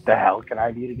wondering what the hell can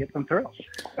I do to get some thrills?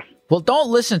 Well, don't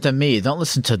listen to me. Don't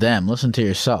listen to them. Listen to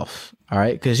yourself, all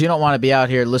right? Because you don't want to be out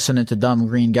here listening to dumb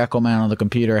green gecko man on the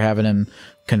computer, having him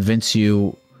convince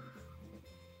you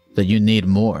that you need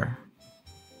more.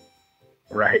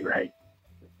 Right.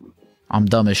 I'm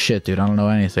dumb as shit, dude. I don't know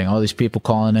anything. All these people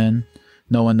calling in,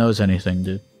 no one knows anything,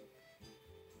 dude.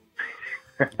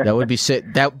 That would be sick.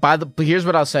 Here's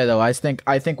what I'll say though. I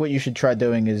think what you should try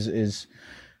doing is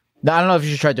I don't know if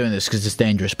you should try doing this because it's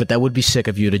dangerous, but that would be sick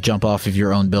of you to jump off of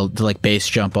your own base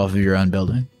jump off of your own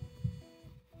building.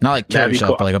 Not like kill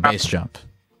yourself, but like a base jump,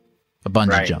 a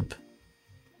bungee jump.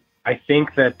 I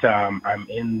think that I'm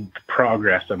in the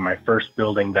progress of my first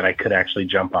building that I could actually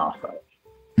jump off of.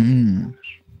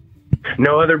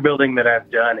 No other building that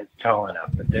I've done is tall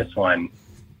enough, but this one,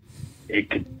 it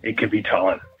could be tall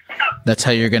enough. That's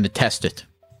how you're going to test it.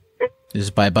 Is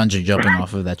by bungee jumping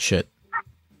off of that shit.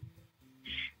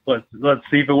 Let's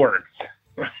see if it works.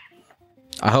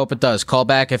 I hope it does. Call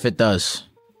back if it does.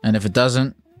 And if it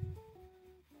doesn't,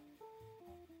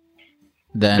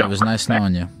 then it was nice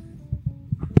knowing you.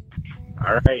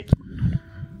 All right.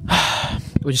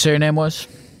 What'd you say your name was?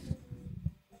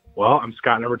 Well, I'm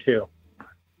Scott number 2.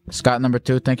 Scott number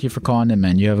 2, thank you for calling in,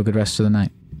 man. You have a good rest of the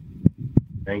night.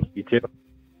 Thank you, too.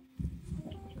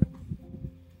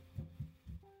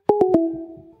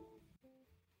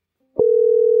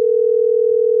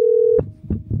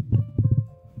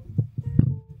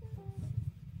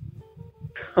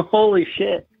 Holy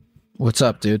shit. What's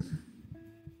up, dude?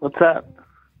 What's up?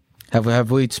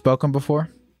 Have we spoken before?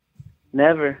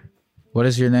 Never. What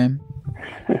is your name?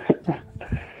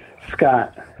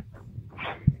 Scott.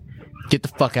 Get the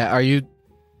fuck out.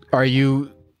 Are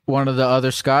you one of the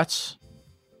other Scotts?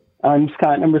 I'm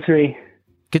Scott number 3.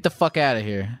 Get the fuck out of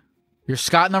here. You're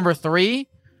Scott number 3?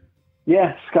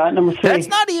 Yeah, Scott number 3.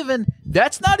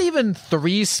 That's not even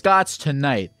 3 Scotts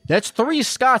tonight. That's 3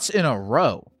 Scotts in a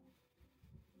row.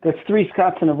 That's 3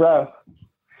 Scotts in a row.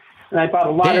 And I bought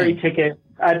a lottery ticket.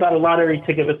 I bought a lottery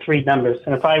ticket with 3 numbers.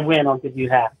 And if I win, I'll give you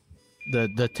half.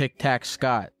 The Tic Tac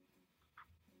Scott.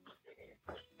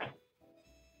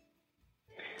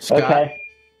 Scott? Okay.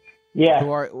 Yeah.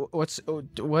 What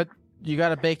you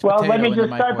got a baked potato let me in just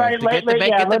the start by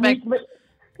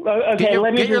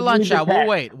get your lunch out.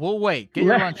 We'll wait. Get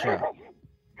your lunch out.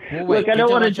 Look, I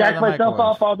don't want to jack myself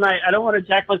off all night. I don't want to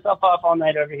jack myself off all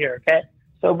night over here, okay?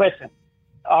 So listen.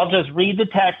 I'll just read the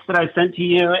text that I sent to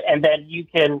you, and then you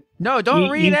can. No, don't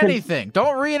read anything.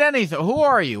 Don't read anything. Who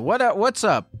are you? What's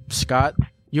up, Scott?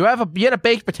 You had a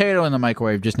baked potato in the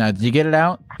microwave just now. Did you get it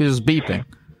out? It was beeping.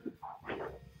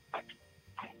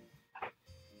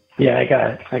 Yeah, I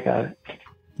got it.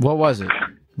 What was it?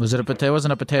 Was it a potato? It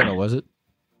wasn't a potato, was it?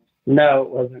 No, it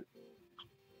wasn't.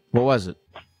 What was it?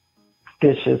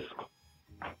 Dishes.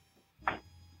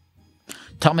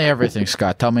 Tell me everything,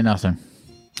 Scott. Tell me nothing.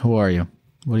 Who are you?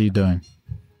 What are you doing?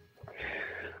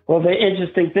 Well, the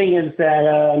interesting thing is that,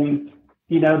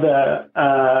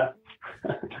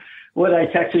 what I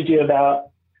texted you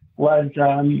about was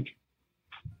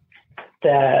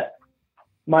that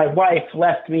my wife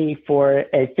left me for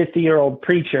a 50-year-old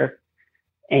preacher.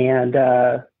 And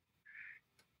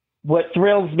what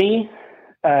thrills me,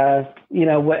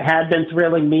 what had been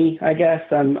thrilling me, I guess,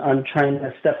 I'm trying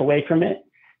to step away from it.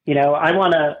 I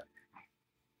want to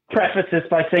preface this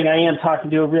by saying I am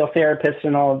talking to a real therapist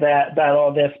and all of that about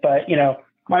all this, but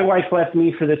my wife left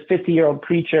me for this 50-year-old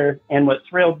preacher, and what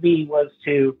thrilled me was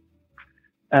to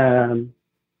kind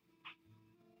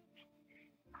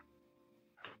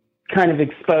of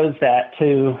expose that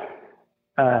to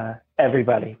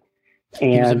everybody.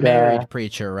 And he was a married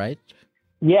preacher, right?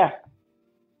 Yeah.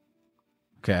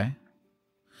 Okay.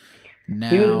 Now,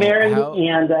 he was married,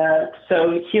 and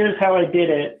so here's how I did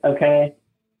it. Okay.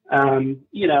 I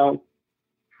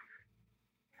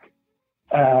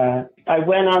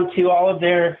went on to all of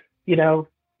their,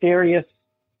 various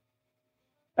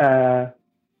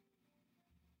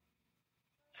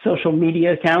social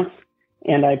media accounts,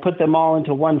 and I put them all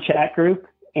into one chat group,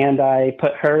 and I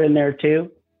put her in there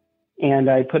too. And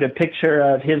I put a picture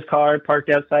of his car parked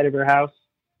outside of her house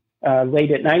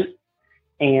late at night,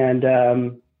 and,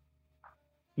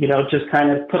 just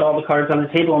kind of put all the cards on the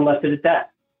table and left it at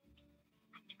that.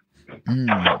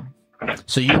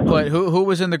 So you put who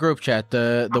was in the group chat?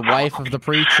 The wife of the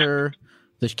preacher,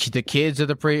 the kids of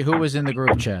the preacher. Who was in the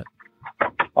group chat?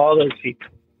 All those people.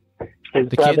 His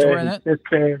the brother, kids were in his it.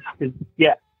 Sister,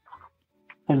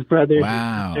 his brother,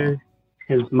 wow. His sister,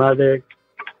 his mother,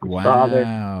 his father.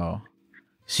 Wow.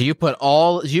 So you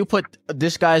put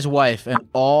this guy's wife and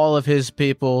all of his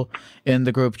people in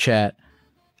the group chat,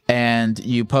 and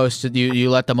you posted you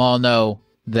let them all know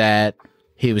that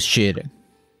he was cheating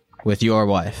with your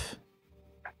wife.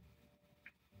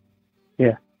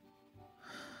 Yeah.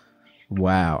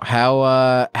 Wow.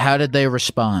 How did they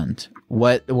respond?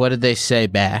 What did they say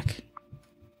back?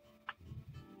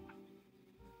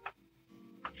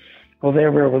 Well, they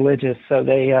were religious, so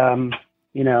they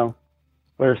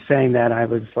were saying that I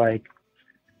was like,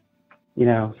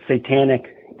 satanic,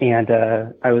 and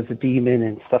I was a demon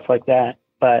and stuff like that.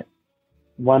 But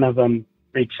one of them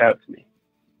reached out to me.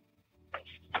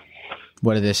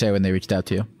 What did they say when they reached out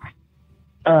to you?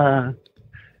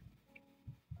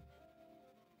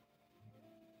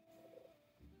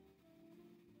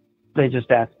 They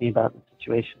just asked me about the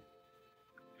situation.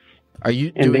 Are you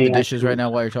doing the dishes right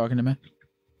now while you're talking to me?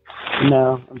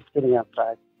 No, I'm sitting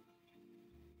outside.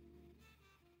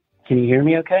 Can you hear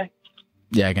me okay?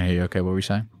 Yeah, I can hear you okay. What were you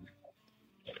saying?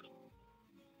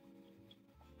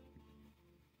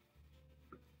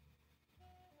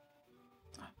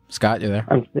 Scott, you there?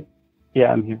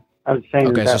 Yeah, I'm here. I was saying.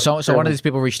 Okay, so one of these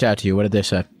people reached out to you. What did they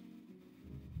say?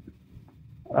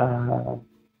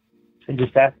 They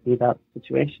just asked me about the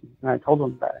situation, and I told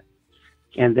them about it.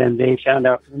 And then they found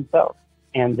out for themselves,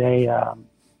 and they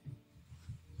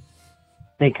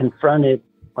confronted,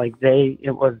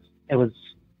 it was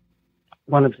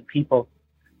one of the people.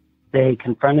 They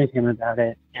confronted him about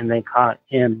it, and they caught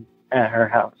him at her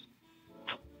house.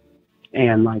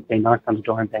 And they knocked on the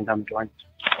door and banged on the door.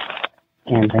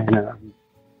 And then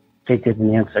they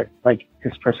didn't answer.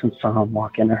 This person saw him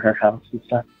walk into her house and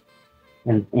stuff.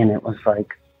 And it was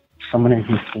someone in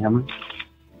his family.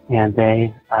 And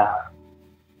they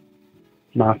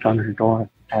knocked on her door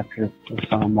after they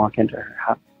saw him walk into her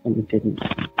house. And he didn't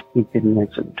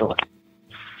answer the door.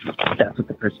 That's what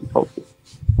the person told me.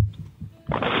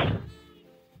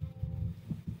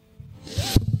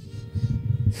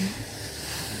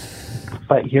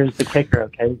 But here's the kicker,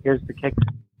 okay? Here's the kicker.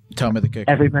 Tell me the kicker.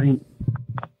 Everybody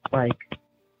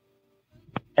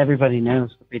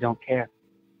knows, but they don't care.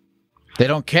 They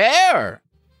don't care.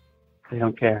 They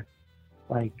don't care.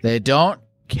 They don't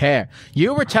care.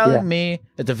 You were telling me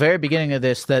at the very beginning of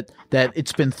this that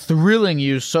it's been thrilling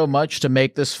you so much to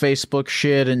make this Facebook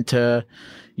shit and to,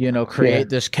 create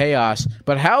this chaos.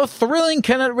 But how thrilling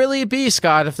can it really be,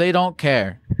 Scott, if they don't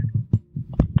care?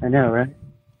 I know, right?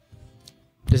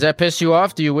 Does that piss you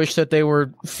off? Do you wish that they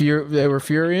were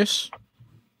furious?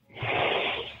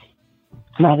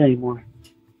 Not anymore.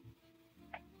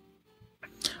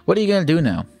 What are you going to do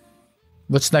now?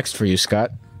 What's next for you,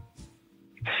 Scott?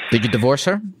 Did you divorce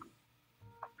her?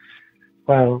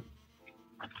 Well,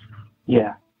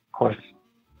 yeah, of course.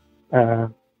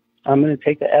 I'm going to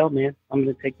take the L, man. I'm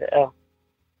going to take the L.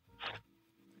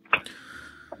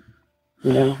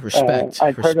 You know, respect.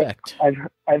 I've heard a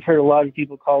lot of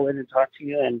people call in and talk to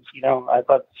you, and you know, I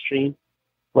love the stream.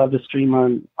 Love the stream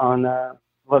on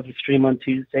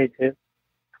Tuesday too.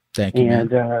 Thank you.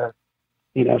 And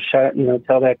you know,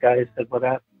 tell that guy I said what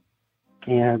up.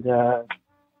 And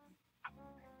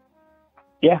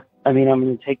yeah, I mean, I'm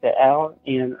going to take the L.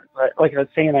 And like I was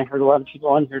saying, I heard a lot of people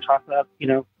on here talk about, you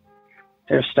know,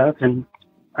 their stuff, and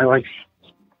I like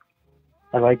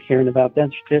hearing about their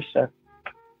stuff.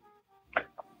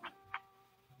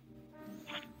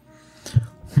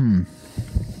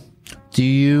 Do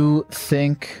you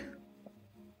think...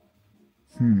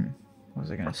 What was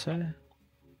I going to say?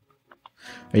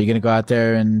 Are you going to go out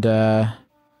there and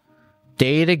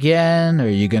date again? Or are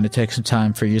you going to take some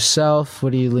time for yourself?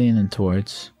 What are you leaning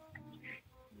towards?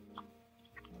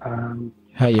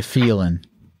 How you feeling?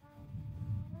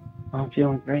 I'm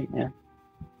feeling great, man.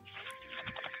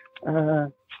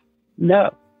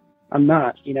 No, I'm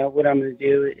not. You know, what I'm going to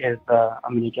do is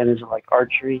I'm going to get into, like,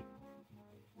 archery.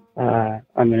 I'm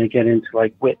going to get into,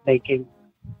 like, whip making.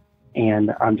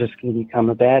 And I'm just going to become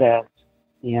a badass.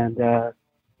 And,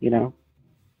 you know,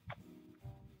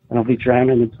 and I'll be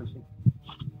drowning in pussy.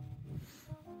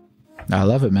 I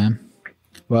love it, man.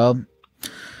 Well,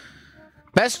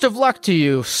 best of luck to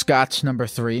you, Scott number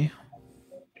 3.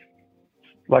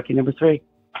 Lucky number 3.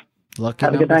 Lucky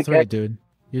Have a number good night, 3, guys. dude.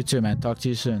 You too, man. Talk to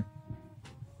you soon.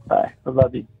 Bye. I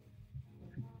love you.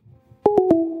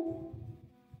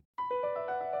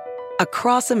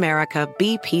 Across America,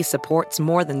 BP supports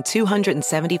more than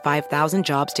 275,000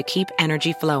 jobs to keep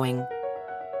energy flowing.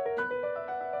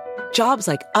 Jobs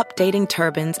like updating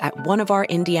turbines at one of our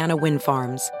Indiana wind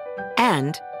farms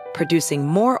and producing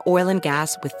more oil and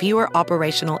gas with fewer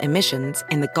operational emissions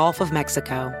in the Gulf of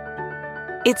Mexico.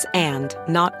 It's and,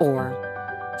 not or.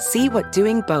 See what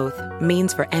doing both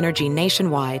means for energy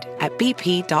nationwide at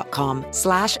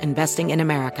bp.com/investing in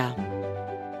America.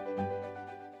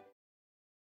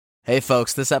 Hey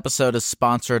folks, this episode is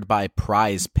sponsored by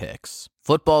Prize Picks.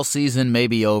 Football season may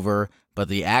be over, but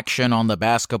the action on the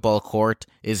basketball court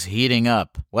is heating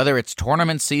up. Whether it's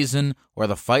tournament season or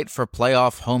the fight for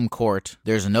playoff home court,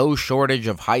 there's no shortage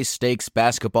of high-stakes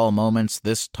basketball moments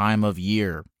this time of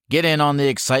year. Get in on the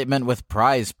excitement with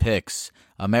Prize Picks,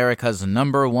 America's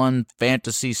 #1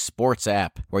 fantasy sports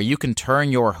app, where you can turn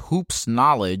your hoops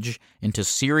knowledge into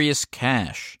serious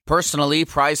cash. Personally,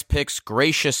 Prize Picks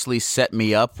graciously set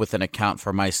me up with an account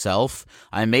for myself.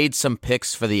 I made some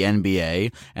picks for the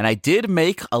NBA, and I did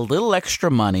make a little extra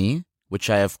money, which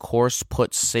I of course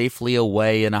put safely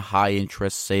away in a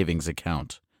high-interest savings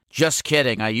account. Just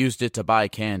kidding, I used it to buy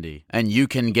candy. And you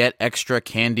can get extra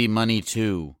candy money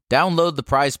too. Download the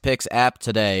Prize Picks app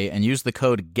today and use the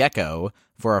code GECKO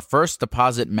for a first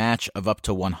deposit match of up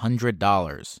to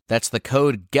 $100. That's the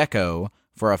code GECKO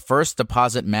for a first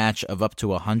deposit match of up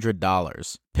to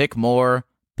 $100. Pick more,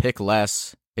 pick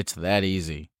less. It's that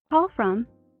easy. Call from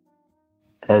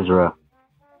Ezra.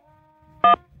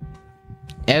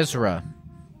 Ezra.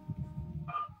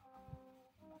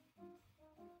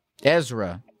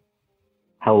 Ezra.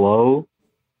 Hello?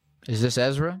 Is this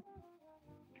Ezra?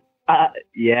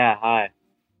 Yeah, hi.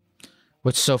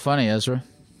 What's so funny, Ezra?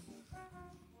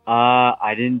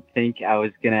 I didn't think I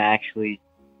was gonna actually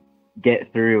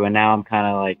get through, and now I'm kind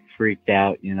of like freaked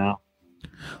out, you know?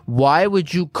 Why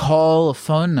would you call a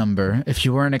phone number if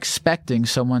you weren't expecting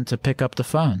someone to pick up the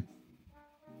phone?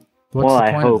 What's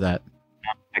the point of that?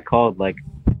 I called like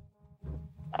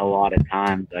a lot of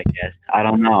times, I guess. I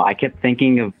don't know. I kept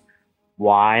thinking of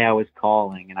why I was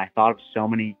calling, and I thought of so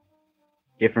many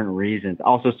different reasons.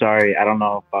 Also, sorry, I don't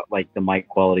know if like the mic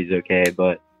quality is okay,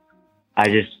 but I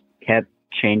just kept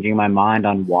changing my mind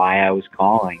on why I was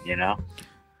calling, you know?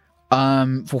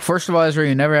 Well, first of all, Ezra,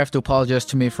 you never have to apologize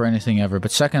to me for anything ever.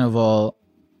 But second of all,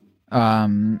 all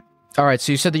right,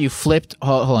 so you said that you flipped.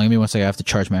 Hold on, give me one second. I have to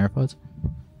charge my AirPods.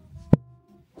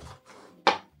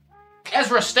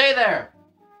 Ezra, stay there.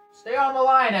 Stay on the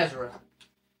line, Ezra.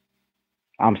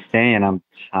 I'm staying.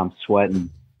 I'm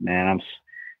sweating, man.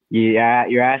 Yeah,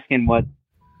 you're asking what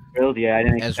thrilled you. I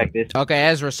didn't expect this. Okay,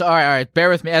 Ezra. So, all right. Bear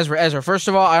with me, Ezra. First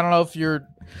of all, I don't know if you're.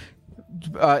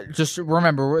 Just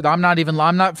remember, I'm not even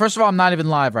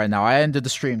live right now. I ended the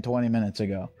stream 20 minutes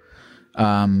ago.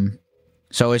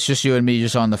 So it's just you and me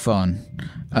just on the phone.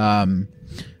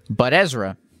 But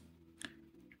Ezra,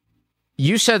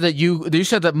 you said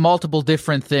that multiple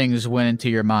different things went into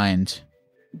your mind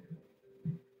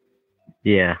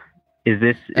Yeah. Is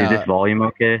this volume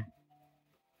okay?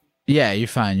 Yeah, you're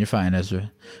fine. You're fine,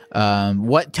 Ezra.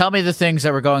 Tell me the things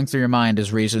that were going through your mind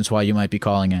as reasons why you might be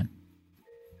calling in.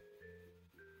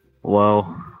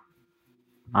 Well,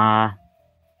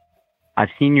 I've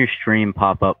seen your stream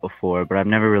pop up before, but I've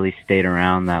never really stayed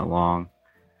around that long.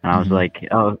 And I was like,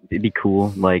 oh, it'd be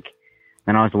cool. Like,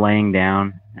 then I was laying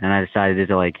down and I decided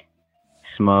to like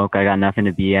smoke. I got nothing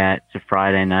to be at. It's a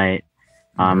Friday night.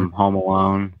 I'm home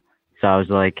alone. So I was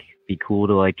like, be cool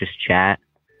to like just chat.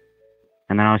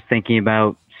 And then I was thinking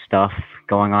about stuff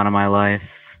going on in my life,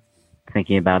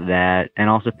 thinking about that, and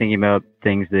also thinking about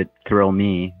things that thrill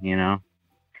me, you know?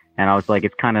 And I was like,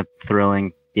 it's kind of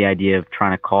thrilling, the idea of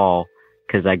trying to call,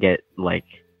 because I get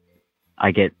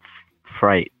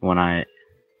fright when I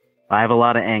have a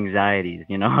lot of anxieties,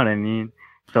 you know what I mean?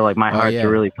 So like my heart's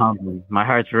really pumping. My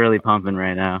heart's really pumping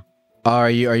right now. Are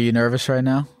you nervous right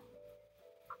now?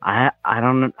 I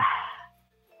don't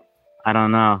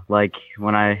know. Like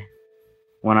when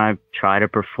I try to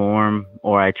perform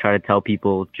or I try to tell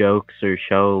people jokes or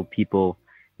show people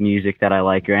music that I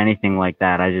like or anything like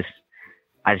that, I just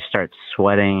start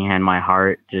sweating and my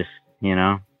heart just, you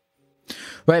know.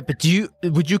 Right, but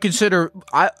would you consider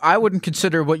I wouldn't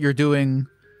consider what you're doing.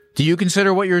 Do you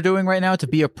consider what you're doing right now to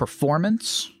be a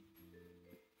performance?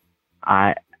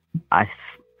 I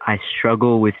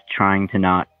struggle with trying to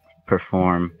not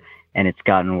perform, and it's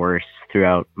gotten worse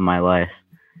throughout my life.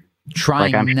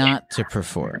 Trying not to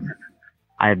perform.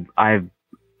 I've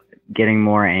getting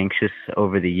more anxious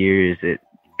over the years. It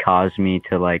caused me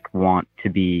to like want to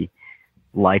be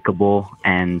likable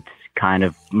and kind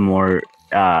of more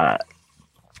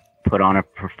put on a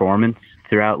performance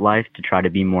throughout life to try to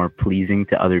be more pleasing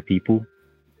to other people.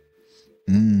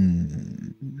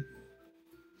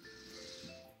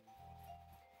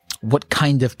 What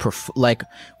kind of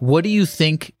what do you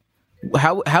think?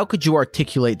 How could you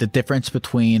articulate the difference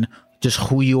between just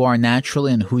who you are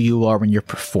naturally and who you are when you're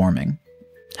performing?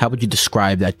 How would you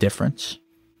describe that difference?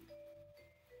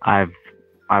 I'm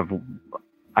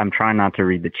trying not to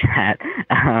read the chat.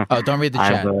 Oh, don't read the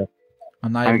chat.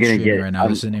 I'm not even streaming right now.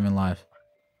 This isn't even live.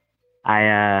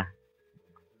 I'm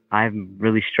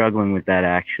really struggling with that,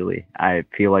 actually. I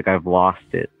feel like I've lost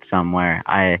it somewhere.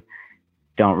 I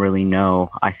don't really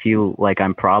know. I feel like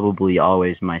I'm probably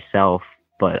always myself,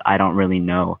 but I don't really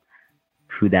know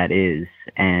who that is.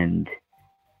 And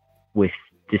with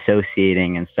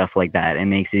dissociating and stuff like that, it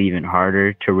makes it even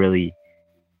harder to really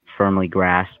firmly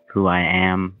grasp who I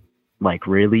am, like,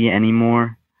 really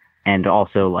anymore. And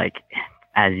also, like,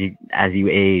 as you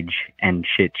age and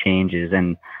shit changes,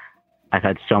 and I've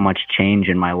had so much change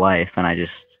in my life, and I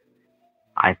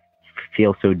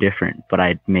feel so different, but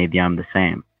maybe I'm the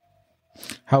same.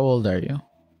 How old are you?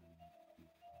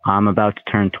 I'm about to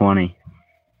turn 20.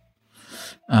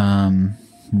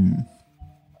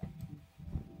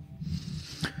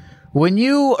 When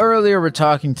you earlier were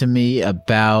talking to me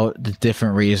about the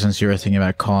different reasons you were thinking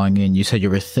about calling in, you said you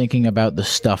were thinking about the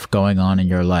stuff going on in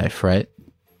your life, right?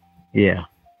 Yeah.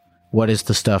 What is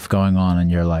the stuff going on in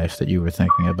your life that you were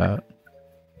thinking about?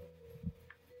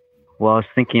 Well, I was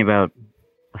thinking about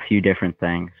a few different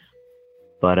things,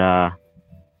 but to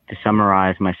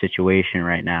summarize my situation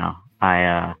right now,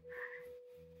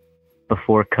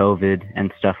 before COVID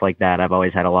and stuff like that, I've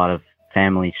always had a lot of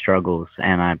family struggles,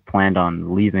 and I planned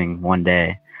on leaving one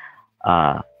day,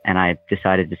 and I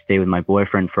decided to stay with my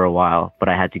boyfriend for a while, but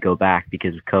I had to go back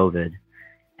because of COVID.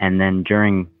 And then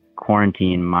during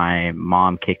quarantine, my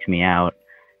mom kicked me out,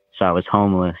 so I was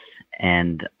homeless,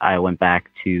 and I went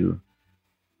back to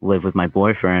live with my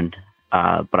boyfriend,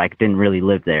 but I didn't really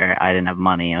live there. I didn't have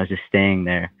money. I was just staying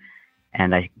there,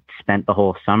 and I spent the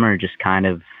whole summer just kind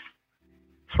of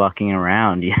fucking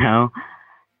around, you know?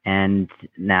 And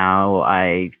now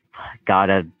I got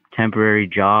a temporary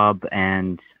job,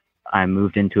 and I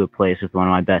moved into a place with one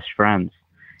of my best friends,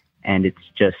 and it's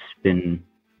been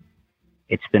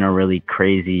a really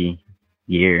crazy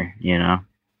year, you know?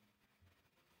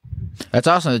 That's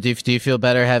awesome. Do you feel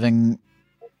better having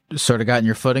sort of gotten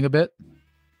your footing a bit?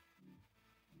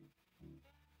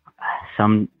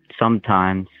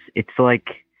 Sometimes it's like,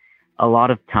 a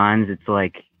lot of times it's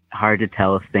like hard to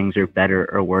tell if things are better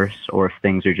or worse, or if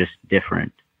things are just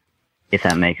different, if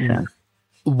that makes sense.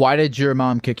 Why did your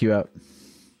mom kick you out?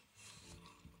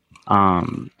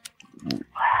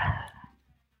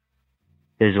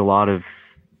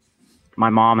 My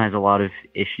mom has a lot of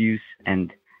issues,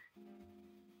 and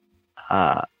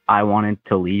I wanted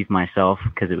to leave myself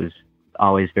because it was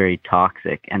always very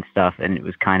toxic and stuff, and it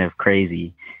was kind of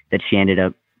crazy that she ended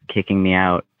up kicking me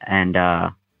out. And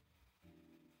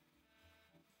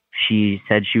she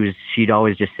said she'd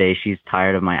always just say she's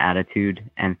tired of my attitude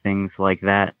and things like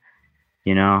that,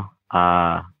 you know.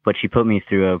 But she put me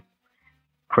through a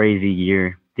crazy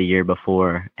year the year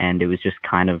before, and it was just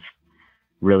kind of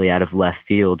really out of left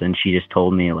field, and she just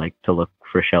told me like to look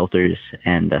for shelters,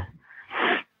 and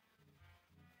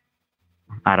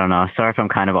I don't know. Sorry if I'm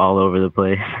kind of all over the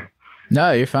place.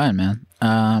 No, you're fine, man.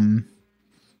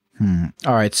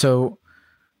 All right, so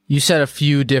you said a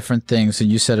few different things,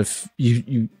 and you said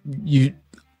you.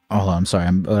 Hold on, I'm sorry.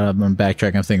 I'm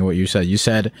backtracking. I'm thinking what you said. You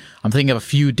said I'm thinking of a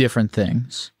few different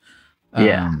things.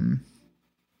 Yeah.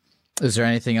 Is there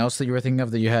anything else that you were thinking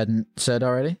of that you hadn't said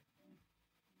already?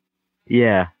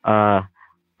 Yeah.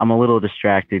 I'm a little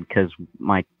distracted because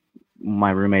my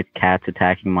roommate's cat's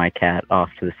attacking my cat off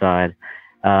to the side.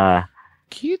 I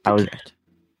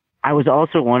was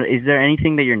also wondering, is there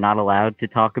anything that you're not allowed to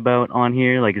talk about on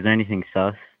here? Like, is there anything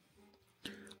sus?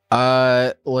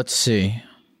 Let's see.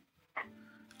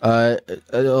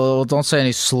 Don't say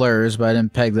any slurs, but I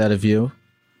didn't peg that of you.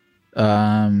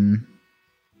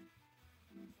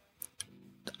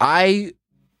 I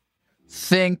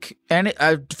think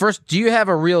first, do you have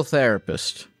a real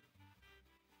therapist?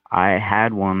 I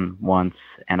had one once,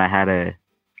 and I had a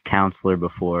counselor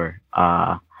before.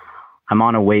 I'm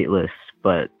on a wait list,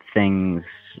 but things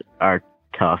are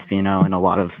tough, you know, and a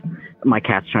lot of my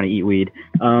cat's trying to eat weed.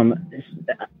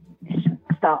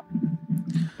 Stop.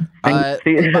 I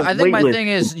think my thing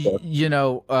is, you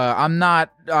know, I'm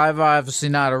obviously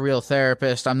not a real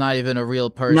therapist. I'm not even a real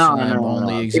person. I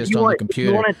only exist on the computer.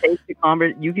 If you want to take the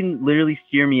conversation, you can literally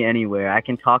steer me anywhere. I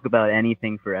can talk about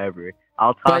anything forever.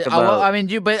 I'll talk about.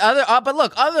 But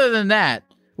look, other than that,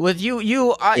 with you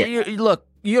look,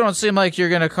 you don't seem like you're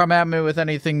gonna come at me with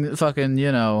anything fucking,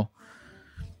 you know,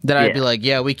 that I'd be like,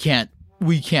 yeah, we can't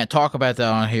talk about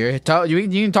that on here. You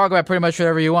can talk about pretty much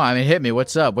whatever you want. I mean, hit me.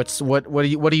 What's up? What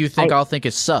do you think I'll think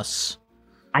is sus?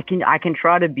 I can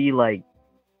try to be like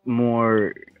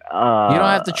more. You don't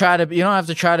have to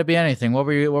try to be anything. What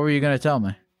were you gonna tell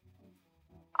me?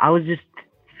 I was just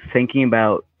thinking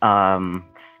about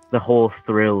the whole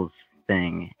Thrills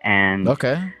thing, and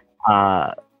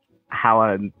how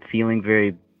I'm feeling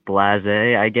very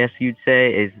blasé, I guess you'd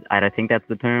say, I think that's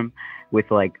the term, with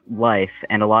like life,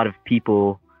 and a lot of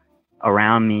people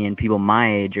around me and people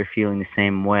my age are feeling the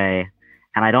same way.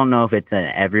 And I don't know if it's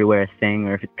an everywhere thing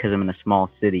or if it's because I'm in a small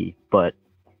city, but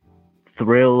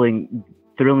thrilling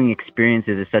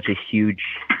experiences is such a huge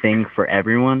thing for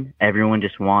everyone. Everyone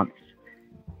just wants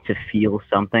to feel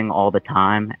something all the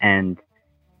time, and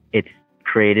it's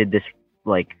created this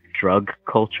like drug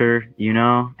culture, you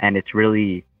know, and it's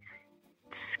really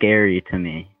scary to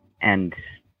me and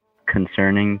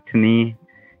concerning to me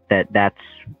that that's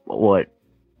what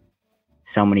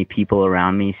so many people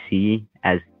around me see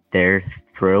as their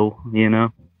thrill, you know?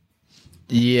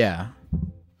 Yeah,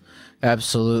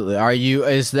 absolutely.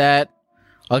 Is that,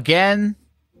 again,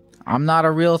 I'm not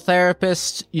a real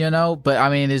therapist, you know, but I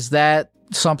mean, is that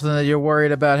something that you're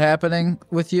worried about happening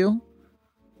with you?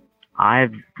 I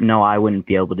wouldn't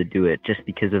be able to do it just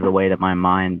because of the way that my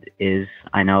mind is.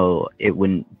 I know it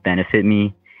wouldn't benefit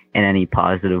me in any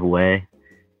positive way,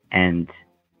 and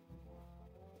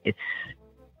it's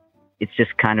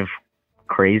just kind of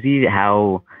crazy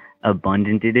how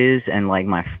abundant it is, and like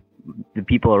the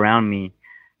people around me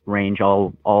range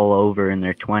all over in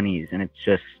their 20s, and it's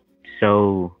just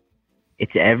so,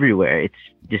 it's everywhere. It's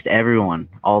just everyone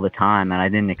all the time, and I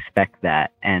didn't expect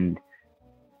that, and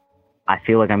I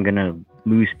feel like I'm gonna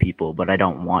lose people, but I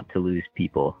don't want to lose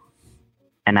people,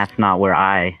 and that's not where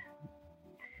I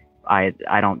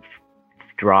don't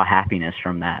draw happiness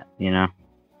from that, you know.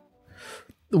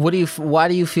 Why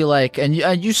do you feel like, and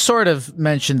you sort of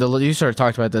mentioned you sort of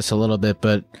talked about this a little bit,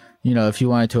 but you know, if you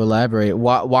wanted to elaborate,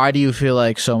 why do you feel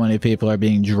like so many people are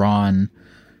being drawn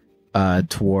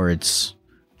towards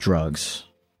drugs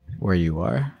where you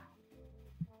are?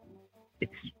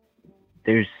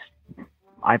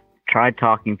 I've tried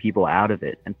talking people out of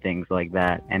it and things like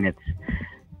that, and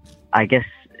I guess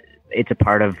it's a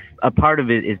part of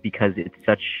it is because it's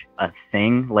such a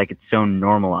thing, like it's so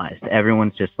normalized.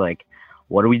 Everyone's just like,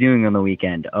 what are we doing on the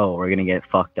weekend? Oh, we're gonna get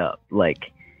fucked up.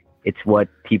 Like, it's what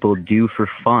people do for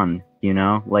fun, you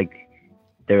know? Like,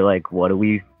 they're like, what do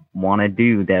we want to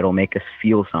do that'll make us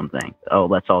feel something? Oh,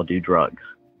 let's all do drugs.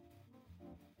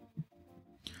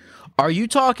 Are you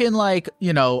talking like,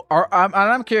 you know,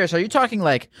 I'm curious, are you talking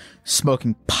like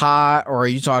smoking pot, or are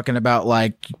you talking about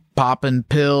like popping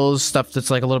pills, stuff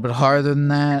that's like a little bit harder than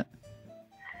that?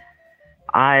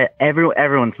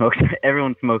 Everyone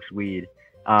smokes weed.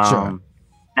 Sure.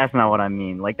 That's not what I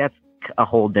mean. Like, that's a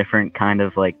whole different kind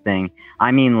of like thing.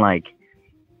 I mean, like,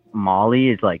 Molly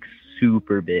is like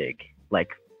super big, like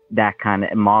that kind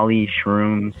of Molly,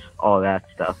 shrooms, all that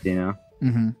stuff, you know.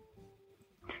 Mm-hmm.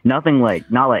 Nothing like,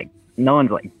 not like, no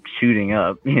one's like shooting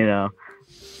up, you know.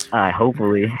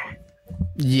 Hopefully.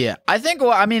 Yeah, I think.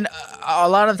 Well, I mean, a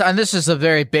lot of, and this is a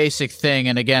very basic thing.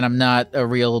 And again, I'm not a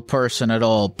real person at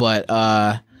all, but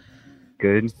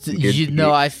good. You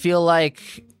know, I feel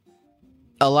like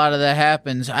a lot of that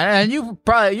happens, and you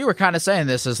were kind of saying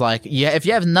this is like, yeah, if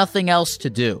you have nothing else to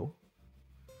do,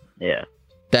 yeah,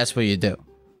 that's what you do.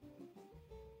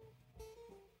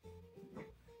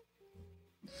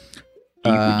 Do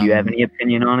you have any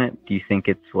opinion on it? Do you think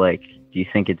it's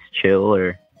chill,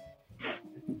 or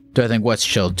do I think what's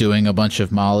chill? Doing a bunch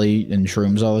of Molly and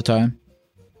shrooms all the time?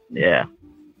 Yeah.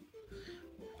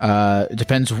 It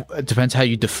depends how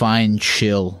you define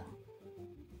chill.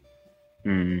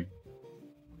 Hmm.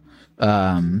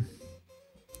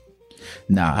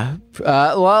 Nah.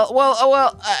 Well.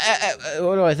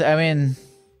 What do I mean,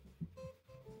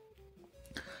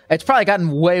 it's probably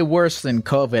gotten way worse than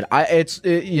COVID.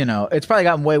 It's probably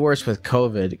gotten way worse with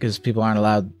COVID because people aren't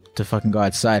allowed to fucking go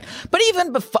outside. But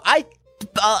even before, I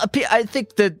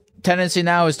think the tendency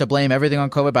now is to blame everything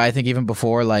on COVID. But I think even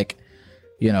before, like,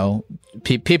 you know,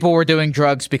 people were doing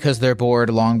drugs because they're bored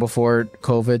long before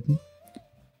COVID.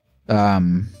 I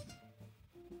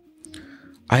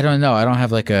don't know. I don't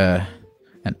have like an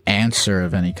answer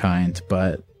of any kind,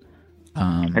 but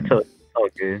that's all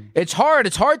good. It's hard.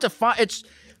 It's hard to find.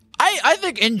 I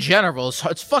think in general,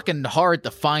 it's fucking hard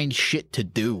to find shit to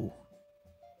do.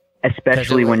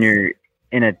 Especially when you're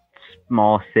in a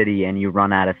small city and you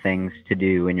run out of things to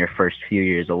do in your first few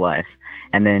years of life.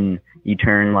 And then you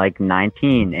turn like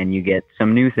 19 and you get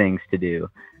some new things to do,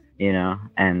 you know,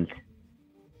 and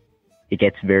it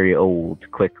gets very old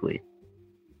quickly.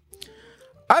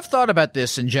 I've thought about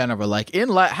this in general, like in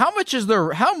life, how much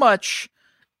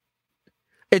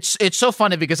it's so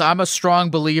funny because I'm a strong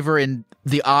believer in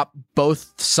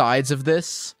both sides of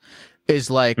this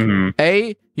is like,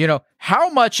 you know, how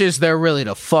much is there really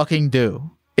to fucking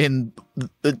do in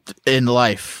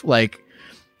life? Like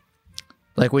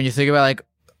when you think about like,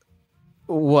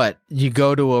 what, you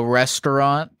go to a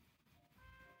restaurant,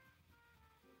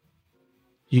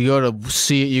 you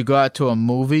go out to a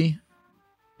movie.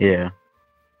 Yeah.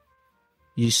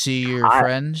 You see your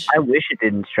friends? I wish it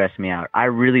didn't stress me out. I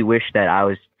really wish that I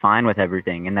was fine with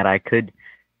everything and that I could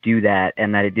do that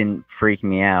and that it didn't freak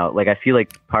me out. Like, I feel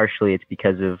like partially it's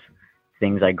because of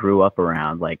things I grew up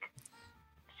around, like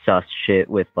sus shit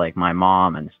with like my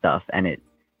mom and stuff, and it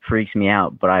freaks me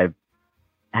out. But I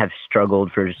have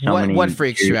struggled for so many. What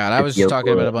freaks you out? I was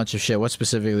talking about a bunch of shit. What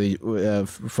specifically,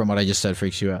 from what I just said,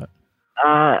 freaks you out?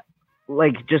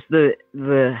 Like just the.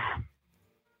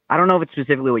 I don't know if it's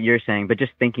specifically what you're saying, but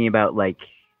just thinking about like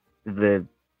the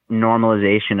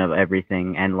normalization of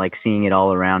everything and like seeing it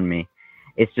all around me.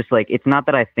 It's just like, it's not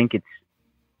that I think it's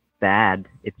bad.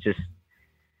 It's just,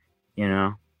 you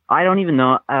know, I don't even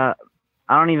know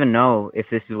if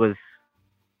this was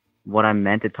what I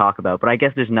meant to talk about, but I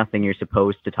guess there's nothing you're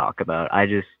supposed to talk about. I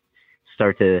just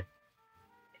start to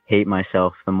hate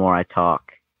myself the more I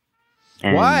talk.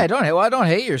 And why? I don't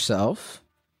hate yourself.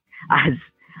 I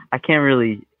can't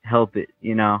really help it,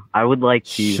 you know. I would like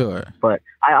to, sure, but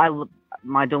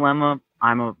my dilemma,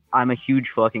 I'm a huge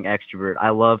fucking extrovert.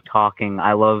 I love talking.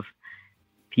 I love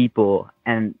people,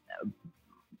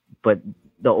 but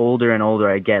the older and older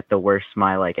I get, the worse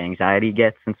my like anxiety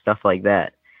gets and stuff like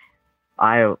that.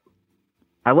 I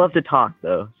love to talk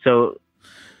though. So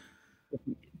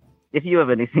if you have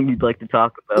anything you'd like to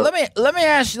talk about, let me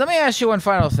ask you one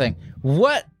final thing.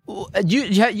 What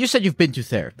you said you've been to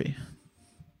therapy?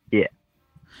 Yeah.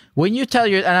 When you tell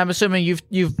and I'm assuming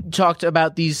you've talked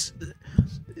about these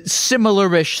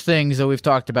similar-ish things that we've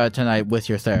talked about tonight with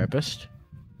your therapist.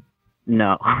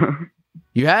 No.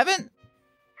 You haven't?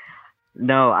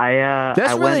 No,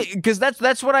 that's really because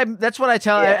that's what I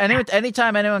tell. Yeah.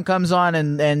 Anytime anyone comes on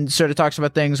and sort of talks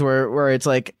about things where it's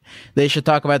like they should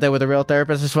talk about that with a real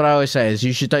therapist. That's what I always say is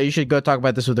you should go talk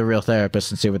about this with a real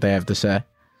therapist and see what they have to say.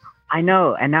 I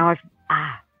know, and now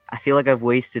I feel like I've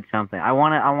wasted something. I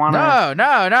want to.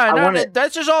 No.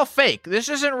 That's just all fake. This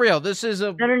isn't real. This is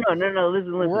a no.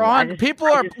 Listen. We're on.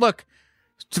 Look.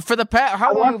 For the past,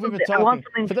 how long have we been talking?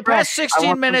 For the past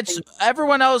 16 minutes,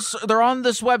 everyone else, they're on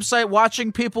this website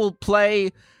watching people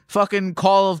play fucking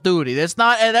Call of Duty. That's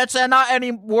not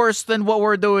any worse than what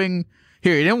we're doing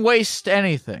here. You didn't waste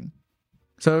anything.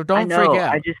 So don't freak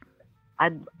out.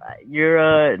 You're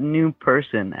a new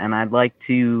person, and I'd like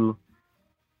to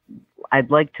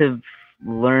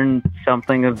learn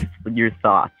something of your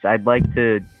thoughts. I'd like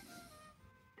to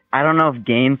I don't know if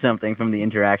gain something from the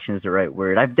interaction is the right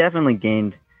word. I've definitely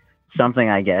gained something,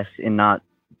 I guess, in not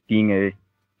being a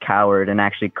coward and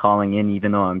actually calling in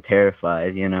even though I'm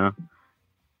terrified, you know?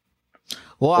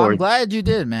 Well, I'm glad you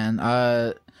did, man.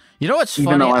 You know what's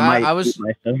funny? I was...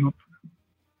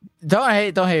 Don't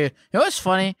hate. You know what's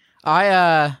funny?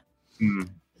 I've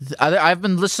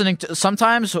been listening to...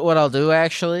 Sometimes what I'll do,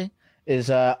 actually, is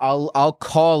I'll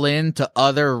call in to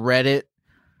other Reddit...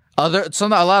 A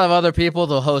lot of other people,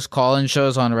 they'll host call-in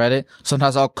shows on Reddit.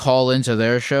 Sometimes I'll call into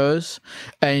their shows.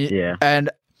 And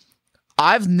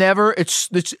I've never...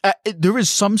 there is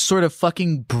some sort of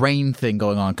fucking brain thing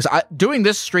going on. Because doing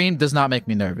this stream does not make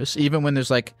me nervous. Even when there's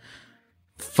like...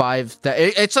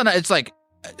 It's like...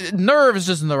 Nerves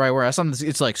isn't the right word.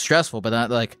 It's like stressful, but not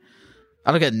like...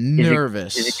 I don't get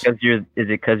nervous. Is it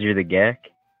because you're the Gek?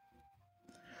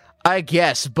 I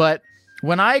guess, but...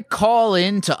 When I call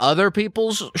in to other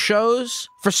people's shows,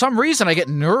 for some reason I get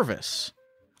nervous.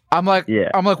 I'm like,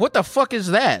 what the fuck is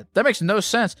that? That makes no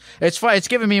sense. It's fine. It's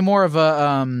giving me more of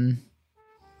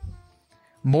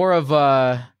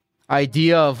a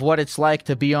idea of what it's like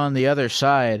to be on the other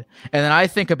side. And then I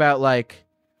think about like,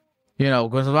 you know,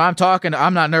 when I'm talking,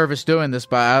 I'm not nervous doing this,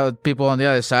 but people on the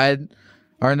other side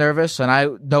are nervous, and I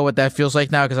know what that feels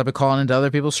like now because I've been calling into other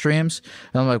people's streams.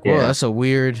 And I'm like, whoa, that's a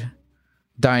weird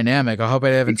dynamic. I hope I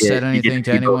haven't said anything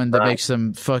to anyone that makes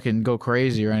them fucking go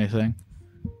crazy or anything.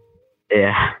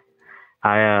 Yeah,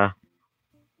 I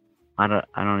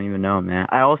don't even know, man.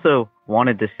 I also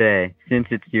wanted to say, since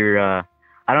it's your, I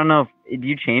don't know, do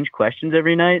you change questions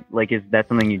every night? Like, is that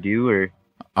something you do, or?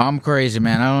 I'm crazy,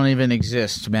 man. I don't even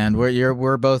exist, man.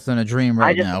 We're both in a dream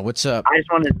right now. What's up? I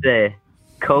just wanted to say,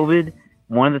 COVID.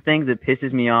 One of the things that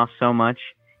pisses me off so much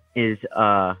is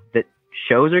that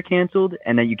shows are canceled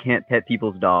and that you can't pet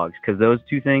people's dogs, because those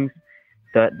two things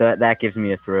that gives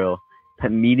me a thrill.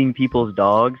 Meeting people's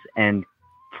dogs and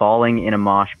falling in a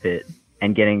mosh pit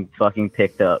and getting fucking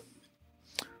picked up.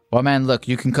 Well, man, look,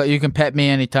 you can pet me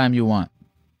anytime you want.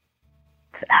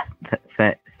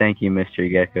 Thank you,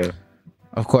 Mr. Gecko.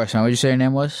 Of course. Now, what did you say your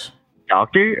name was?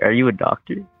 Doctor? Are you a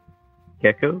doctor,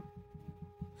 Gecko?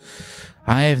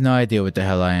 I have no idea what the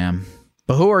hell I am.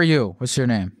 But who are you? What's your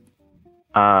name?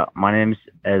 My name's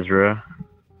Ezra.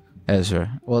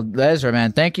 Ezra. Well, Ezra,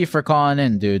 man, thank you for calling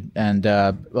in, dude. And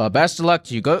best of luck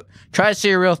to you. Go try to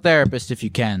see a real therapist if you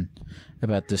can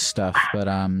about this stuff. But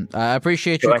I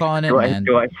appreciate you calling in, man.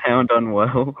 Do I sound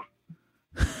unwell?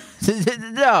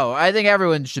 No, I think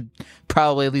everyone should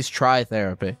probably at least try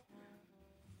therapy.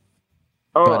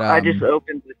 Oh, but, I just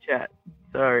opened the chat.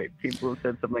 Sorry, people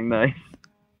said something nice.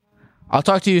 I'll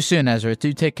talk to you soon, Ezra.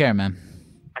 Do take care, man.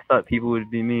 I thought people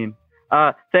would be mean.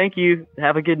 Thank you.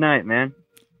 Have a good night, man.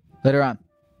 Later on.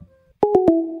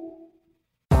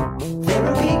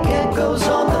 Therapy Gecko's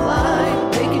on the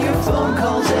line, taking your phone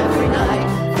calls every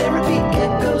night. Therapy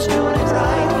Gecko's doing it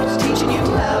right. He's teaching you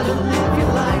how to live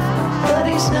your life,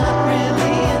 but he's not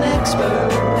really an expert.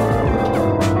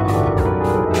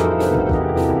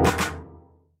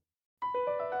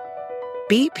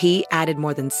 BP added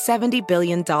more than $70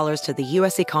 billion to the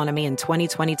U.S. economy in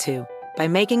 2022 by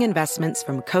making investments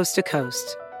from coast to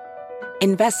coast.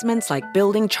 Investments like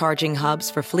building charging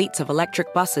hubs for fleets of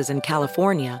electric buses in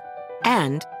California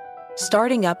and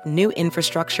starting up new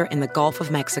infrastructure in the Gulf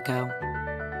of Mexico.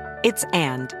 It's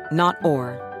and, not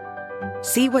or.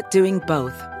 See what doing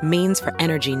both means for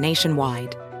energy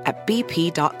nationwide at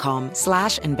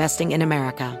bp.com/investing in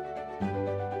America.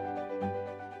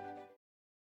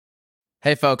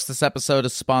 Hey folks, this episode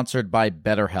is sponsored by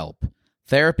BetterHelp.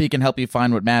 Therapy can help you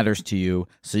find what matters to you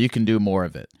so you can do more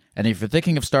of it. And if you're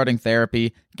thinking of starting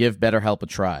therapy, give BetterHelp a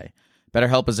try.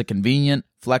 BetterHelp is a convenient,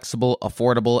 flexible,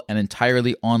 affordable, and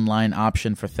entirely online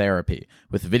option for therapy,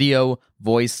 with video,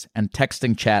 voice, and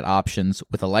texting chat options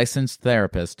with a licensed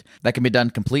therapist that can be done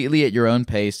completely at your own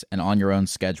pace and on your own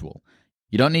schedule.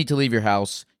 You don't need to leave your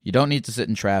house. You don't need to sit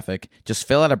in traffic. Just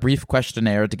fill out a brief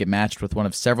questionnaire to get matched with one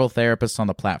of several therapists on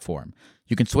the platform.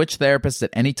 You can switch therapists at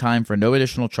any time for no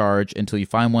additional charge until you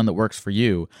find one that works for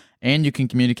you, and you can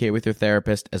communicate with your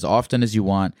therapist as often as you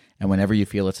want and whenever you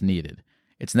feel it's needed.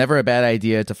 It's never a bad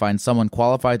idea to find someone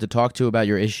qualified to talk to about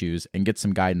your issues and get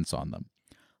some guidance on them.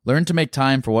 Learn to make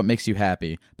time for what makes you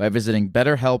happy by visiting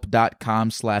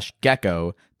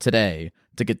betterhelp.com/gecko today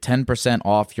to get 10%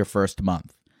 off your first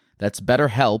month. That's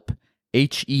BetterHelp,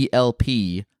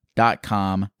 HELP.com/gecko.